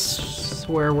that's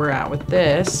where we're at with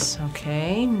this.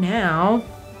 Okay, now...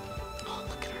 Oh,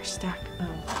 look at our stack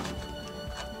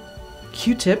of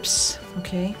Q-tips.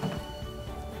 Okay.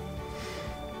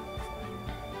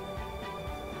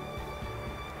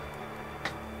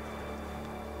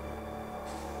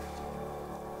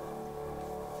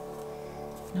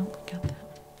 Nope, got that.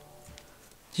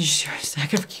 Did you see our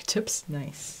stack of Q-tips?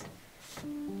 Nice.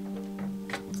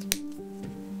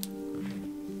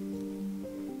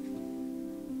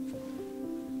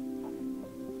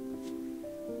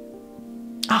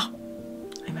 Ah!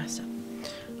 I messed up.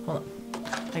 Hold on.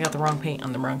 I got the wrong paint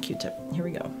on the wrong Q-tip. Here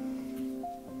we go.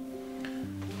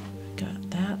 Got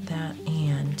that,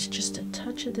 and just a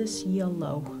touch of this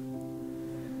yellow.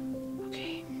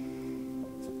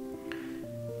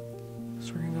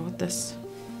 This.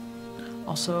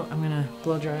 Also, I'm gonna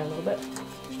blow dry a little bit.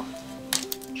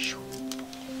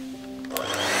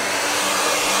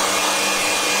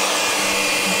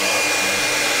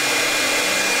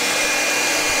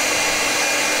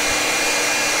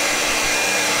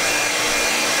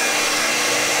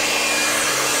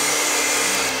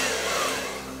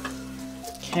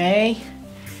 Okay,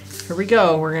 here we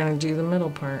go. We're gonna do the middle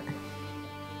part.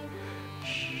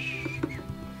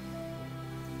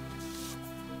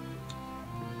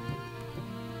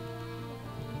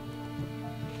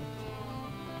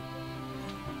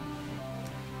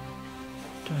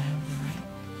 Do I have the right?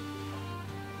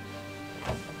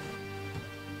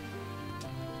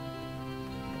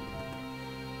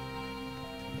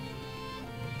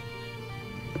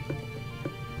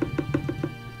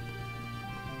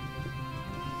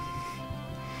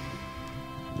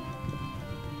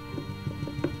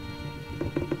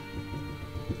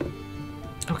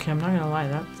 Okay, I'm not gonna lie,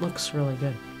 that looks really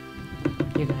good,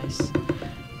 you guys.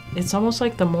 It's almost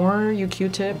like the more you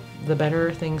Q-tip, the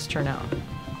better things turn out.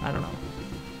 I don't know.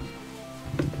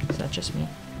 Is that just me?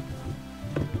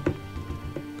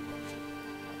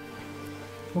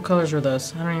 What colors were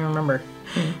those? I don't even remember.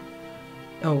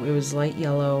 Oh, it was light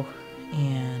yellow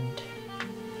and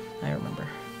I remember.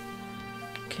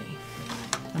 Okay.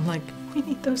 I'm like, we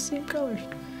need those same colors.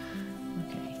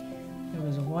 Okay. It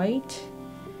was white.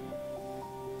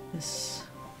 This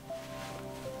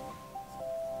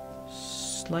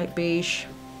light beige,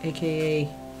 aka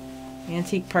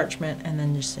antique parchment, and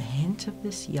then just a hint of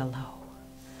this yellow.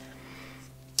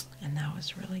 And that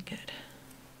was really good.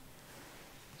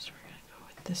 So we're gonna go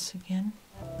with this again.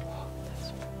 Oh,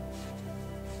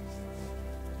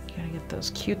 you gotta get those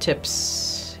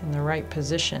Q-tips in the right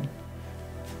position.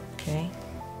 Okay.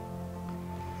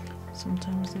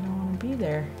 Sometimes they don't want to be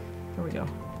there. There we go.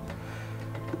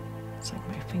 It's like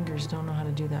my fingers don't know how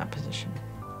to do that position.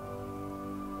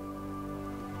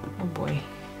 Oh boy.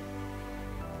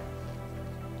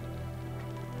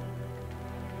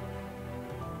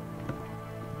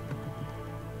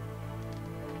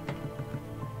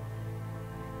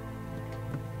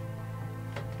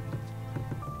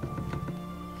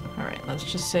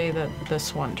 let's just say that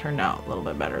this one turned out a little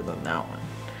bit better than that one.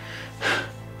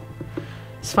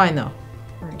 It's fine though.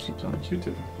 We're gonna keep on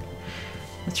Q-tip.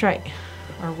 That's right.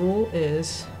 Our rule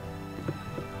is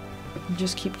you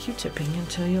just keep Q-tipping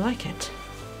until you like it.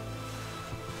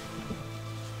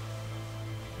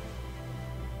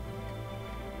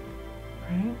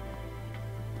 Right?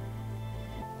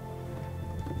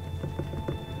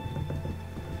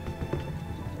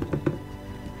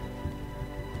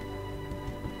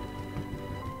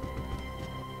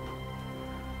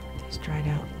 These dried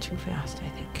out too fast, I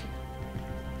think.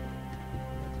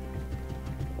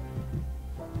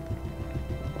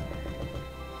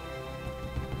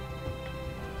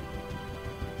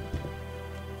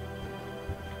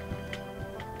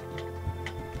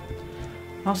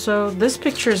 Also, this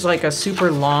picture is like a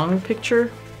super long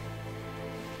picture.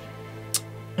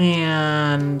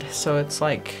 And so it's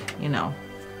like, you know,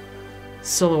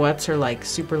 silhouettes are like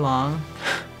super long.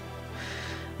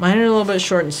 Mine are a little bit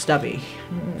short and stubby,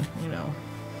 you know.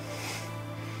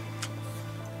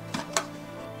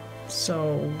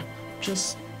 So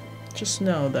just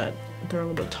know that they're a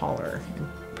little bit taller in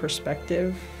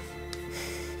perspective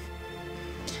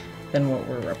than what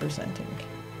we're representing.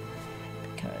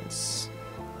 Because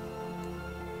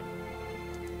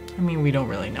I mean, we don't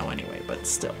really know anyway, but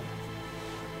still.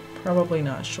 Probably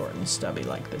not short and stubby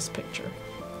like this picture.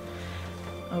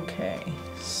 Okay,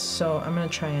 so I'm gonna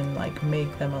try and like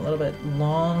make them a little bit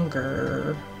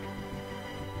longer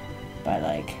by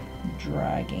like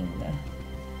dragging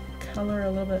the color a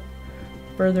little bit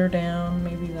further down.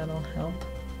 Maybe that'll help.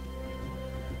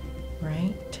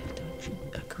 Right? Don't you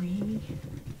agree?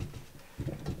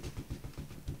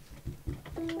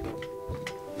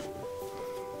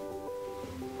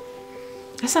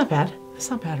 That's not bad. That's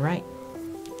not bad, right?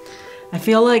 I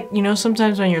feel like, you know,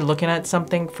 sometimes when you're looking at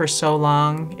something for so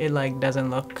long, it like doesn't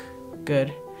look good.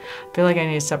 I feel like I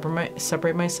need to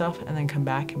separate myself and then come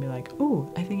back and be like, ooh,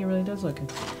 I think it really does look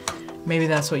good. Maybe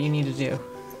that's what you need to do.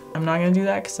 I'm not gonna do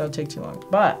that because that'll take too long.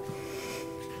 But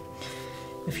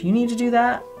if you need to do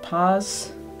that,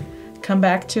 pause, come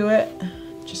back to it,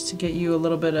 just to get you a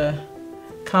little bit of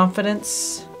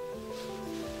confidence,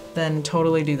 then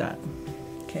totally do that,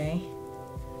 okay?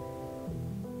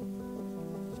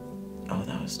 Oh,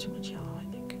 that was too much yellow, I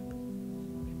think.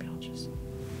 Maybe I'll just...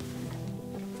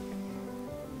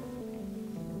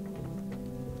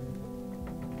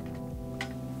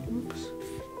 Oops.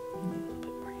 A little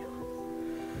bit more yellow.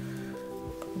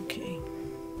 Okay.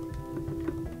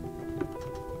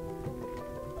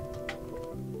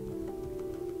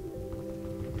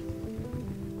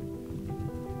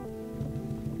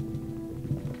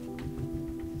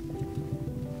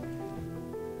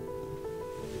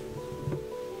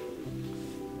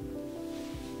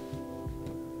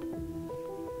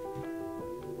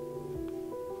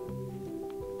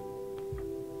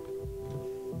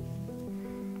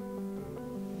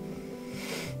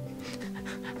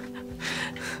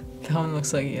 That one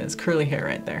looks like he has curly hair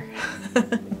right there.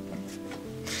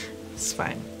 It's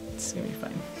fine. It's gonna be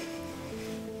fine.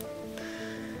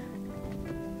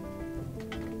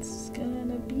 It's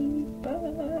gonna be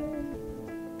fine.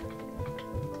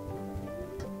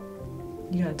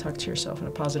 You gotta talk to yourself in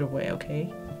a positive way,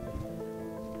 okay?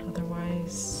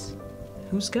 Otherwise,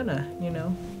 who's gonna, you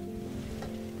know?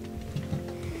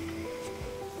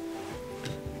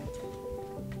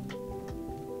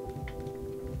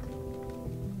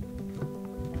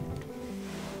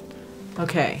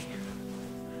 Okay,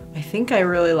 I think I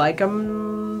really like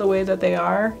them the way that they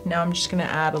are. Now I'm just gonna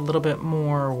add a little bit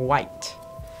more white.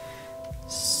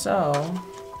 So,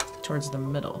 towards the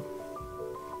middle.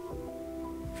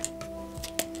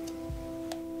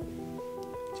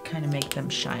 To kind of make them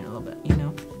shine a little bit, you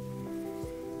know?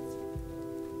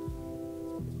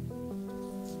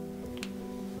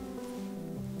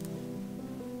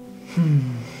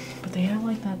 But they have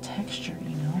like that texture,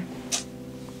 you know?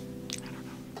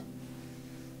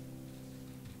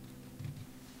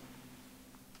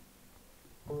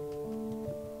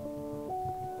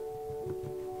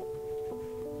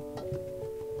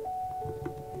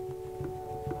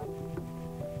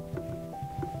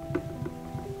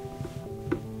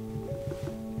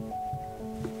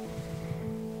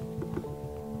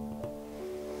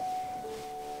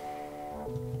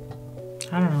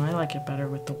 I don't know, I like it better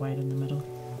with the white in the middle.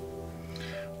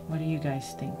 What do you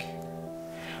guys think?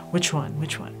 Which one?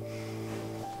 Which one?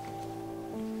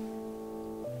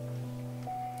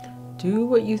 Do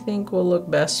what you think will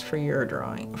look best for your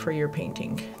drawing, for your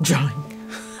painting. Drawing.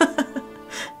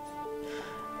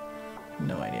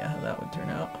 No idea how that would turn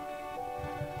out.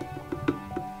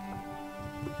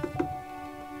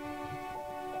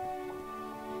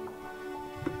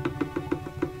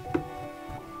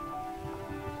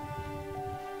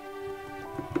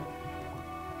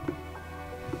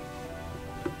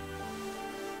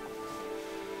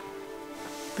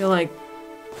 feel like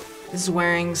this is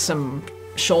wearing some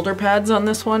shoulder pads on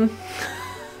this one.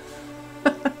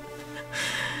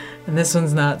 And this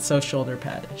one's not so shoulder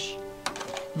pad-ish.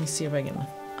 Let me see if I can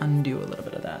undo a little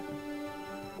bit of that.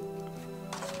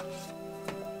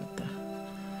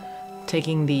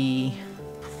 Taking the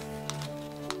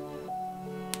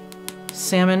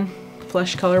salmon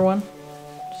flesh color one.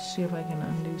 Just see if I can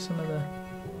undo some of the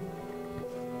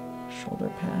shoulder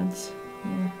pads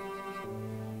here.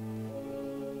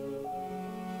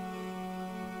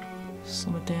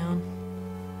 Slim it down.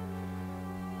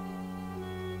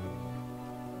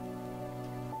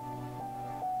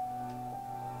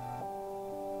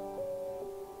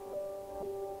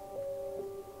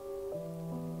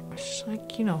 Just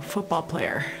like, you know, football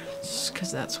player. Just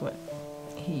because that's what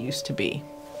he used to be.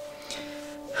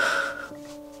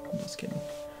 I'm just kidding.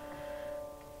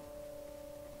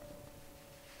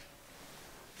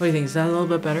 What do you think? Is that a little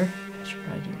bit better? I should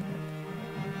probably do that.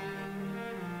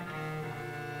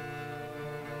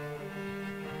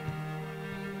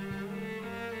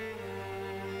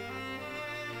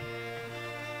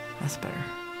 That's better.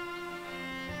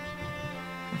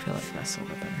 I feel like that's a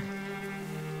little bit better.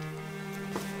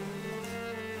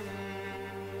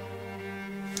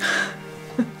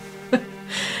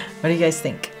 What do you guys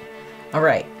think? All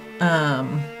right. I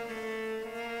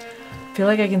feel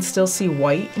like I can still see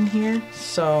white in here,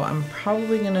 so I'm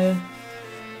probably gonna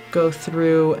go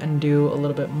through and do a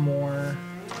little bit more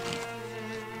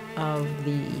of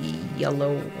the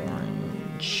yellow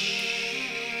orange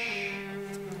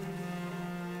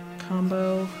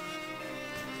combo.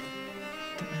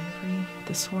 The ivory,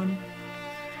 this one,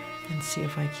 and see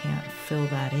if I can't fill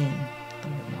that in a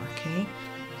little bit more, okay?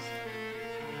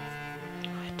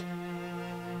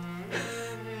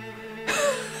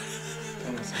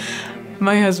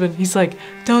 My husband, he's like,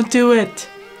 don't do it.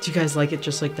 Do you guys like it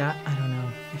just like that? I don't know.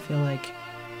 I feel like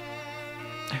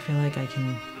I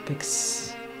can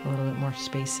fix a little bit more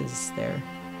spaces there.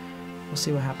 We'll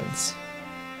see what happens.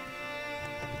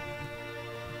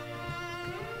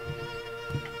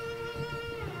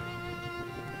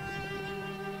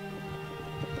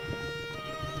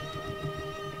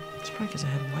 It's probably because I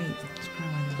had white. It's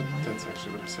probably why I had white. That's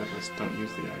actually what I said was don't use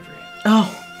the ivory.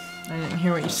 Oh, I didn't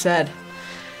hear what you said.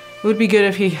 It would be good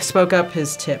if he spoke up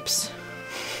his tips.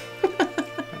 I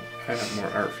have more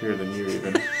art fear than you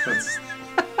even. It's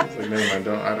like, never mind,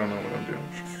 I don't know what I'm doing.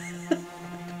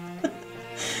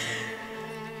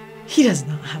 He does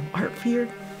not have art fear.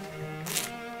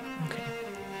 Okay,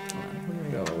 hold on, we're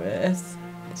gonna go with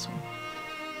this one.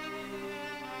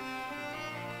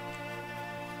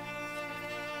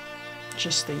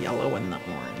 Just the yellow and the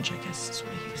orange, I guess is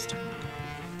what he was talking about.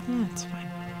 Yeah, it's fine.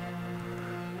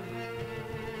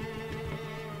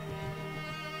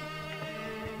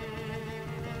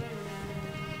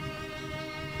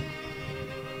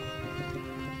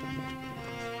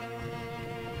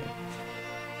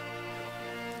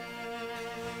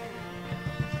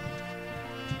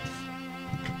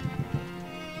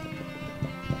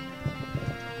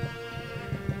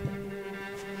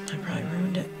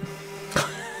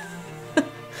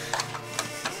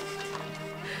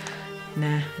 Nah,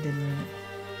 I didn't learn it.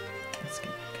 That's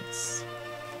good, because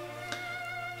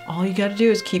all you gotta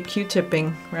do is keep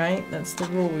Q-tipping, right? That's the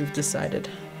rule we've decided.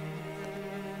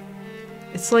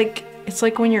 It's like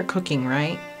when you're cooking,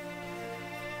 right?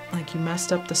 Like you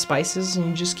messed up the spices and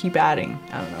you just keep adding.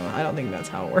 I don't know, I don't think that's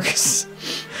how it works.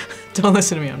 Don't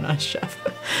listen to me, I'm not a chef.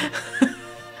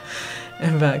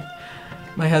 In fact,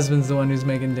 my husband's the one who's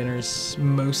making dinners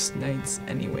most nights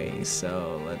anyway,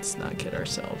 so let's not kid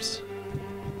ourselves.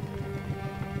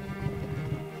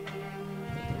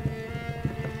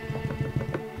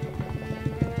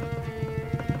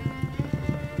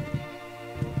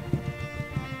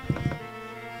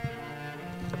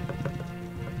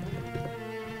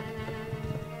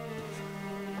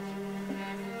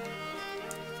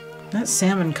 That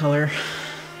salmon color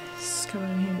is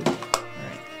coming in handy. All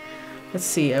right, let's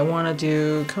see. I want to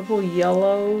do a couple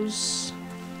yellows.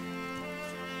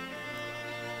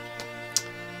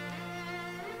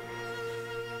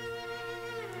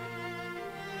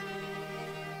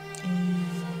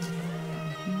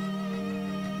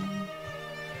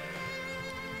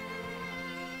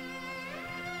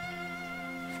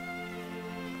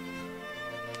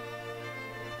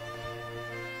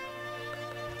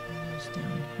 Down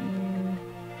here.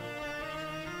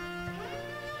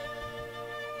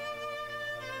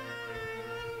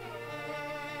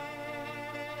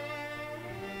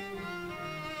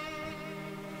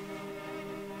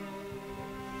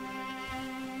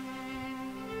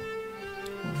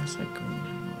 Oh, that's like green. I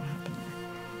don't know what happened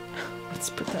there. Let's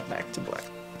put that back to black.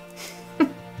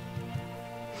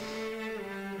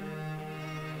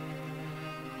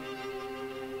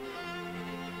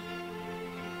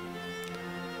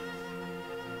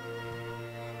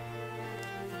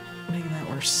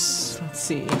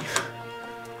 see.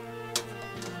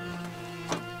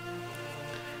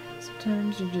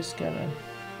 Sometimes you just gotta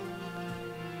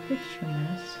fix your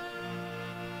mess.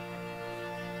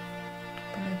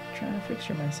 By trying to fix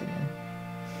your mess again.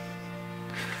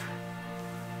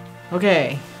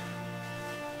 Okay.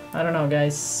 I don't know,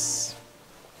 guys.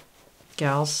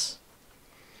 Gals.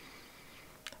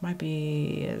 Might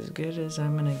be as good as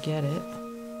I'm gonna get it.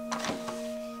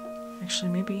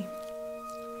 Actually, maybe.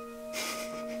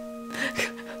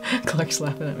 Clark's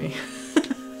laughing at me.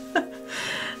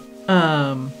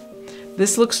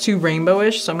 This looks too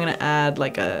rainbowish, so I'm gonna add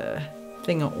like a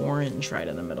thing of orange right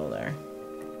in the middle there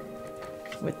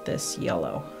with this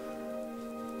yellow.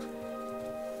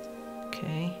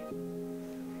 Okay.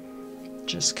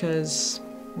 Just because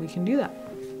we can do that.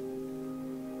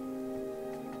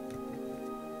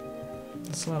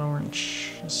 That's a lot of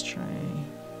orange. Let's try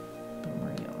a bit more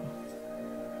yellow.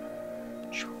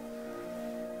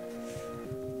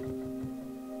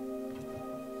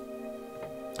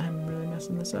 I'm really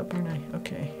messing this up, aren't I?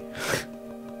 Okay.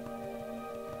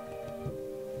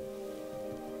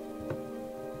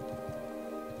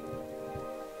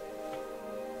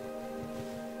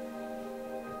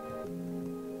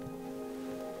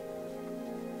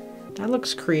 That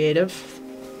looks creative.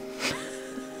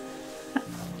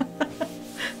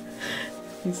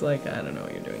 He's like, I don't know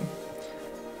what you're doing.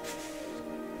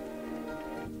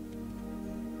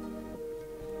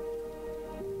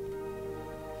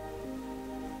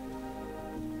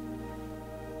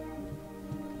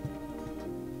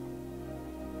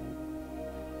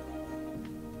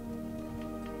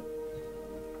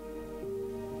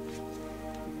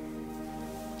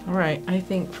 All right, I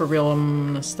think for real I'm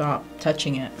gonna stop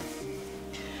touching it,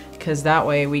 because that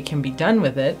way we can be done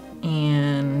with it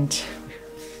and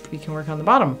we can work on the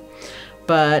bottom.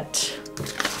 But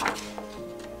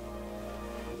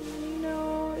you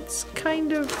know, it's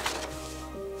kind of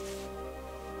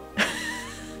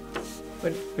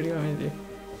what do you want me to do?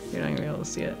 You're not gonna be able to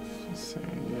see it. Just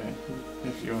saying, yeah.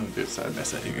 If you want to do it side by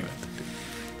side, you're gonna have to do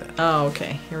that. Oh,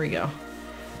 okay. Here we go.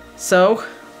 So,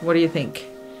 what do you think?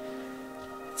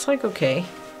 It's like okay.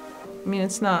 I mean,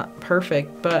 it's not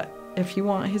perfect, but if you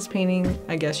want his painting,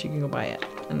 I guess you can go buy it,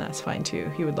 and that's fine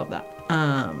too. He would love that.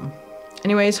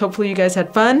 Anyways, hopefully you guys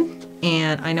had fun,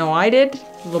 and I know I did.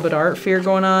 A little bit of art fear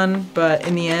going on, but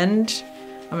in the end,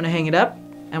 I'm gonna hang it up,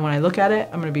 and when I look at it,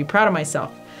 I'm gonna be proud of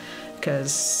myself,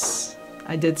 because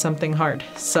I did something hard.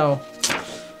 So,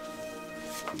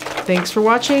 thanks for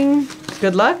watching,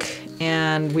 good luck,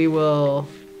 and we will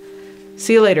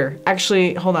see you later.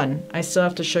 Actually, hold on. I still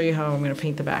have to show you how I'm gonna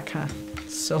paint the back, huh?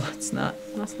 So let's not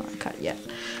cut yet.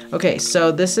 Okay,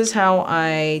 so this is how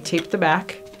I tape the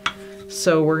back.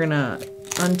 So we're gonna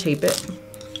untape it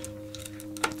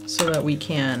so that we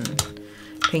can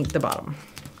paint the bottom,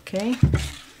 okay?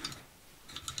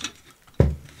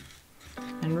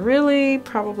 And really,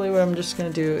 probably what I'm just gonna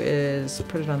do is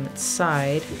put it on its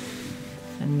side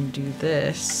and do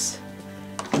this.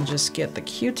 And just get the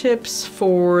Q-tips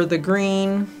for the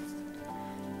green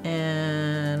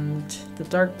and the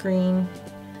dark green.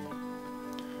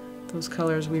 Those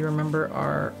colors we remember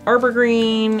are Arbor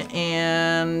Green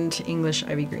and English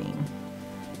Ivy Green.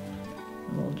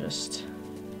 We'll just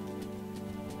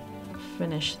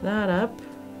finish that up.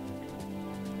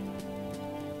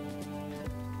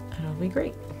 And it'll be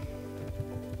great.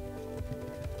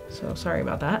 So sorry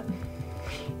about that.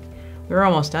 We're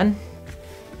almost done.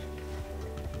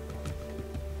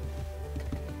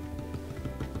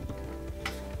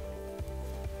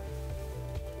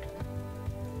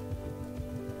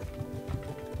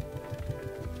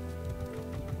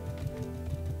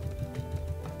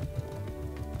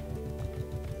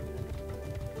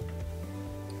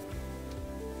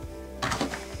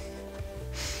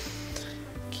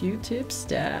 Q-tip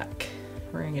stack.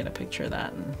 We're gonna get a picture of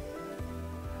that in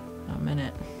a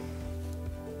minute.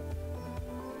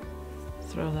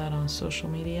 Throw that on social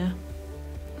media.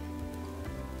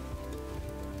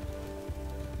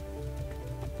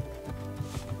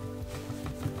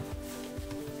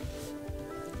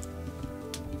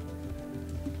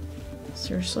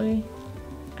 Seriously,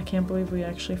 I can't believe we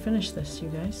actually finished this, you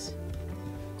guys.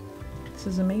 This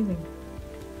is amazing.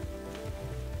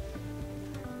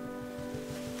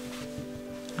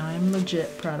 I'm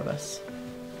legit proud of us.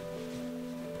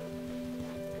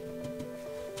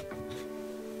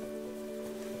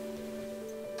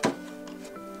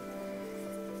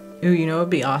 Ooh, you know what would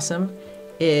be awesome?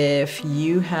 If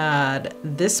you had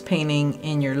this painting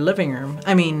in your living room.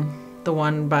 I mean, the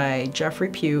one by Jeffery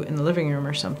Pugh in the living room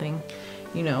or something,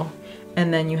 you know.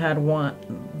 And then you had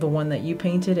the one that you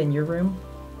painted in your room.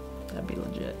 That'd be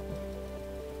legit.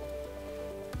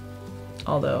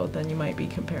 Although then you might be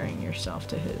comparing yourself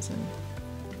to his, and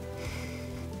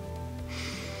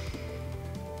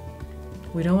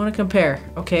we don't want to compare,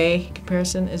 okay?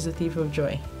 Comparison is the thief of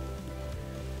joy.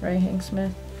 Right, Hank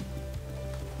Smith?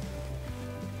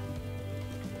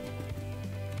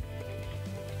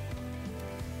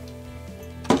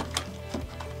 All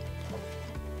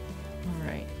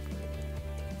right.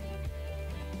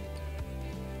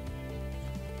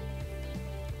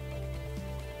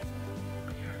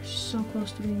 We are so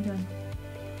close to being done.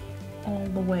 All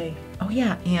the way. Oh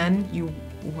yeah, and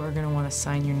we're gonna want to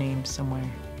sign your name somewhere.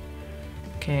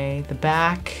 Okay, the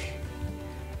back,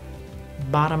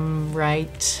 bottom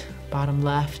right, bottom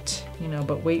left, you know,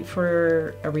 but wait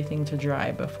for everything to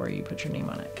dry before you put your name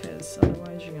on it, because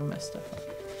otherwise you're gonna mess stuff up.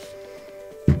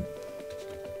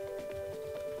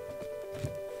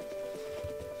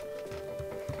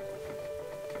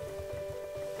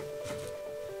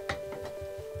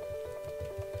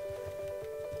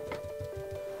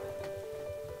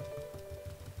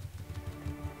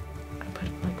 I put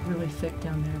it like really thick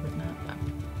down there, but not up.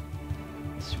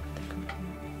 Super thick over here.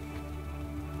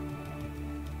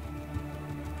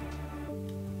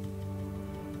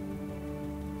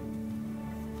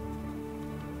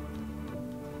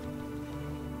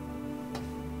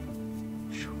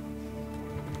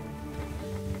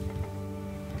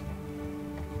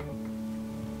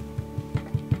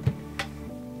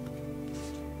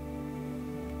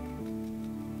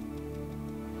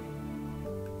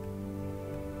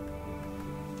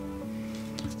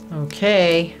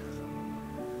 Okay,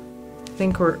 I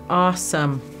think we're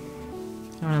awesome.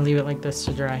 I want to leave it like this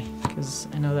to dry because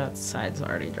I know that side's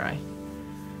already dry.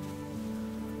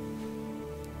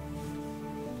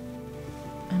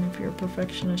 And if you're a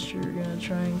perfectionist, you're gonna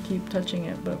try and keep touching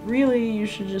it, but really you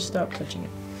should just stop touching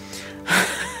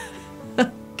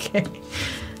it. Okay,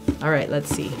 all right, let's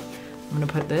see. I'm gonna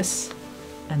put this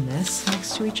and this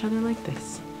next to each other like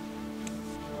this.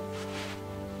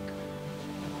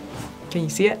 Can you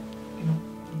see it?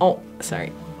 Oh,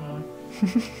 sorry.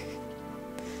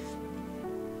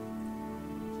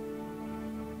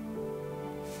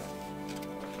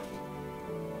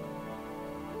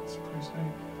 Surprise me.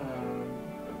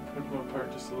 Put one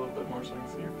part just a little bit more so I can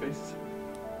see your face.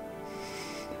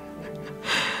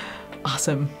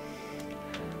 Awesome.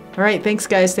 All right, thanks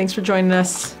guys. Thanks for joining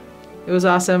us. It was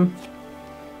awesome.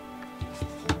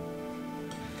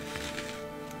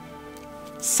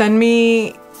 Send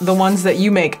me the ones that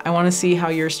you make. I want to see how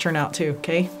yours turn out too,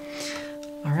 okay?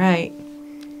 All right.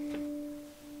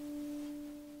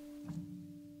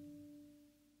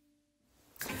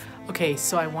 Okay,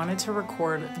 so I wanted to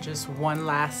record just one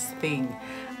last thing.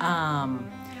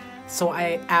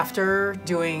 After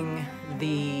doing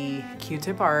the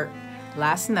Q-tip art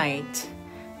last night,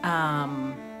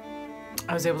 I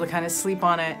was able to kind of sleep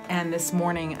on it, and this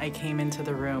morning I came into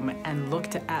the room and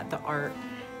looked at the art,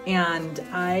 and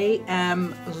I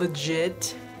am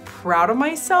legit proud of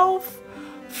myself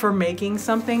for making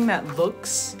something that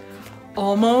looks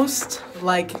almost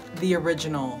like the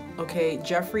original. Okay,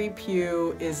 Jeffery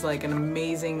Pugh is like an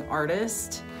amazing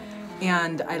artist,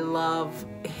 and I love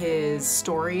his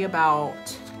story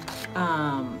about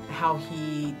how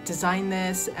he designed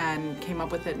this and came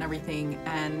up with it and everything.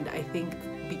 And I think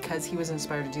because he was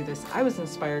inspired to do this, I was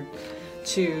inspired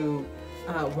to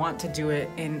want to do it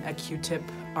in a Q-tip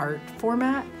art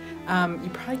format. You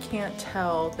probably can't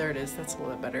tell, there it is, that's a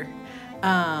little bit better,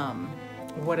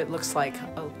 what it looks like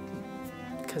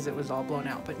because it was all blown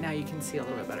out, but now you can see a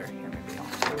little bit better. Here, maybe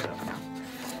I'll do it up now.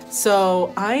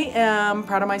 So I am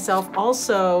proud of myself.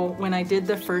 Also, when I did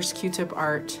the first Q-tip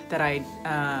art that I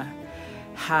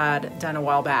had done a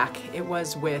while back, it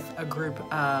was with a group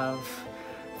of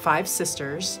 5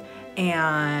 sisters,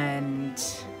 and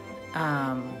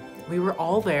we were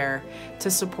all there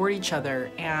to support each other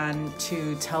and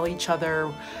to tell each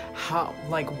other how,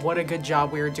 like, what a good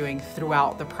job we were doing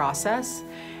throughout the process.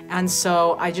 And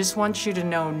so I just want you to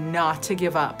know not to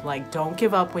give up. Like, don't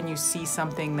give up when you see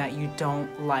something that you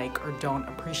don't like or don't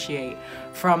appreciate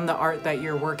from the art that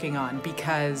you're working on,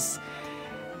 because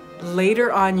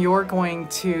later on you're going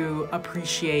to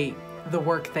appreciate the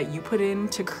work that you put in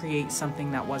to create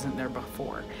something that wasn't there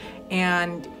before.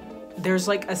 And there's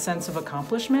like a sense of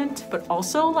accomplishment, but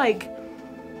also like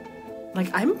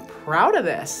I'm proud of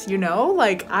this, you know?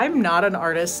 Like, I'm not an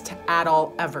artist at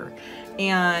all, ever.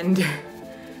 And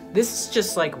this is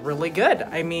just like really good.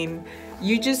 I mean,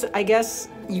 I guess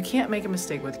you can't make a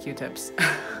mistake with Q-tips.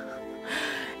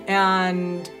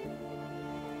 And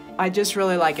I just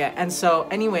really like it. And so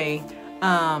anyway,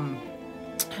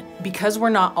 because we're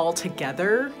not all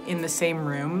together in the same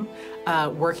room,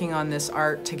 working on this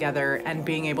art together and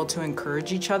being able to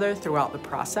encourage each other throughout the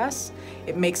process,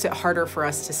 it makes it harder for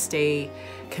us to stay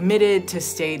committed, to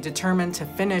stay determined to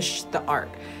finish the art.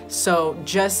 So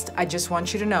I just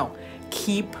want you to know,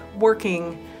 keep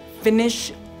working,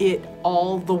 finish it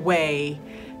all the way.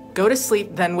 Go to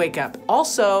sleep, then wake up.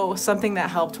 Also, something that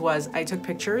helped was I took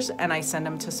pictures and I sent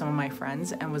them to some of my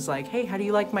friends and was like, hey, how do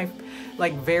you like my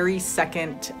very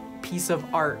second piece of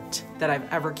art that I've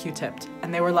ever Q-tipped?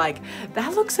 And they were like,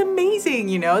 that looks amazing,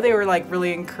 you know? They were like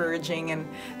really encouraging and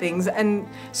things. And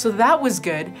so that was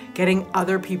good, getting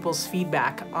other people's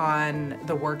feedback on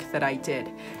the work that I did.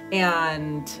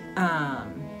 And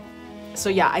so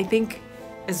yeah, I think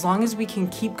as long as we can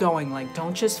keep going, like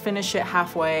don't just finish it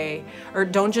halfway, or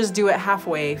don't just do it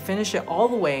halfway, finish it all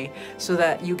the way, so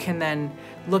that you can then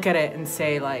look at it and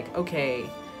say like, okay,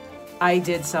 I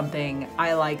did something,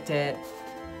 I liked it,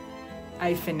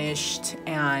 I finished,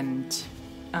 and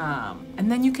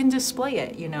then you can display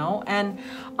it, you know? And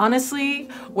honestly,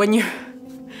 when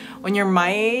you're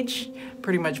my age,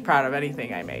 pretty much proud of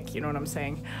anything I make, you know what I'm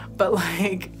saying? But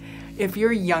like, if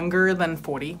you're younger than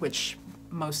 40, which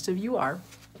most of you are,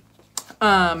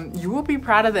 you will be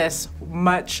proud of this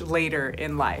much later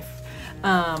in life.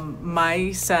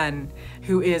 My son,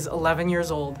 who is 11 years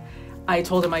old, I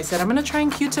told him, I said, I'm gonna try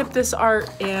and Q-tip this art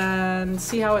and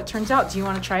see how it turns out. Do you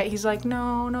wanna try it? He's like,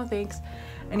 no thanks.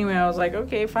 Anyway, I was like,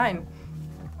 okay, fine.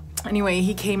 Anyway,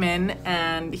 he came in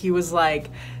and he was like,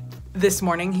 this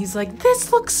morning, he's like,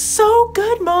 this looks so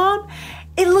good, Mom.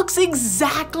 It looks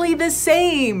exactly the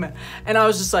same. And I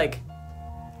was just like,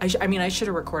 I mean, I should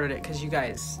have recorded it because you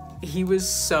guys, he was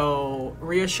so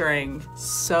reassuring,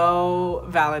 so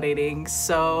validating,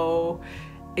 so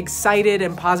excited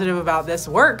and positive about this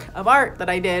work of art that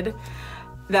I did.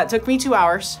 That took me 2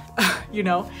 hours, you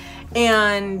know,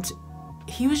 and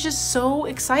he was just so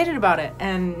excited about it.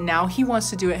 And now he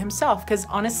wants to do it himself. Because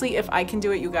honestly, if I can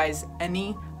do it, you guys,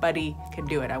 anybody can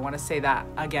do it. I want to say that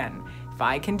again. If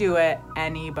I can do it,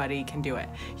 anybody can do it.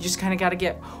 You just kind of got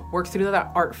to work through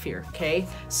that art fear, okay?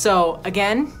 So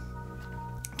again,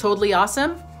 totally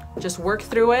awesome. Just work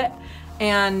through it.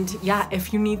 And yeah,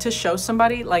 if you need to show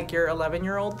somebody like your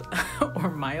 11-year-old or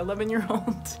my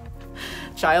 11-year-old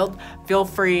child, feel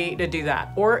free to do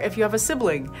that. Or if you have a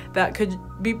sibling that could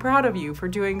be proud of you for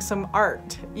doing some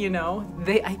art, you know,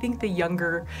 I think the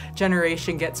younger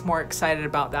generation gets more excited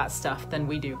about that stuff than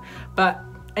we do. But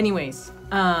anyways,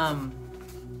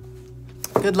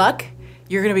 good luck.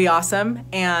 You're gonna be awesome,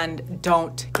 and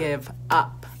don't give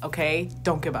up, okay?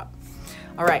 Don't give up.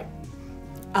 All right.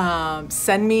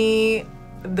 Send me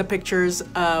the pictures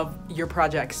of your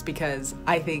projects, because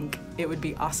I think it would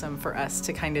be awesome for us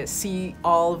to kind of see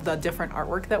all of the different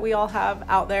artwork that we all have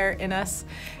out there in us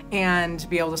and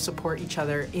be able to support each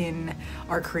other in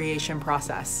our creation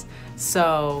process.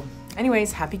 So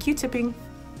anyways, happy Q-tipping.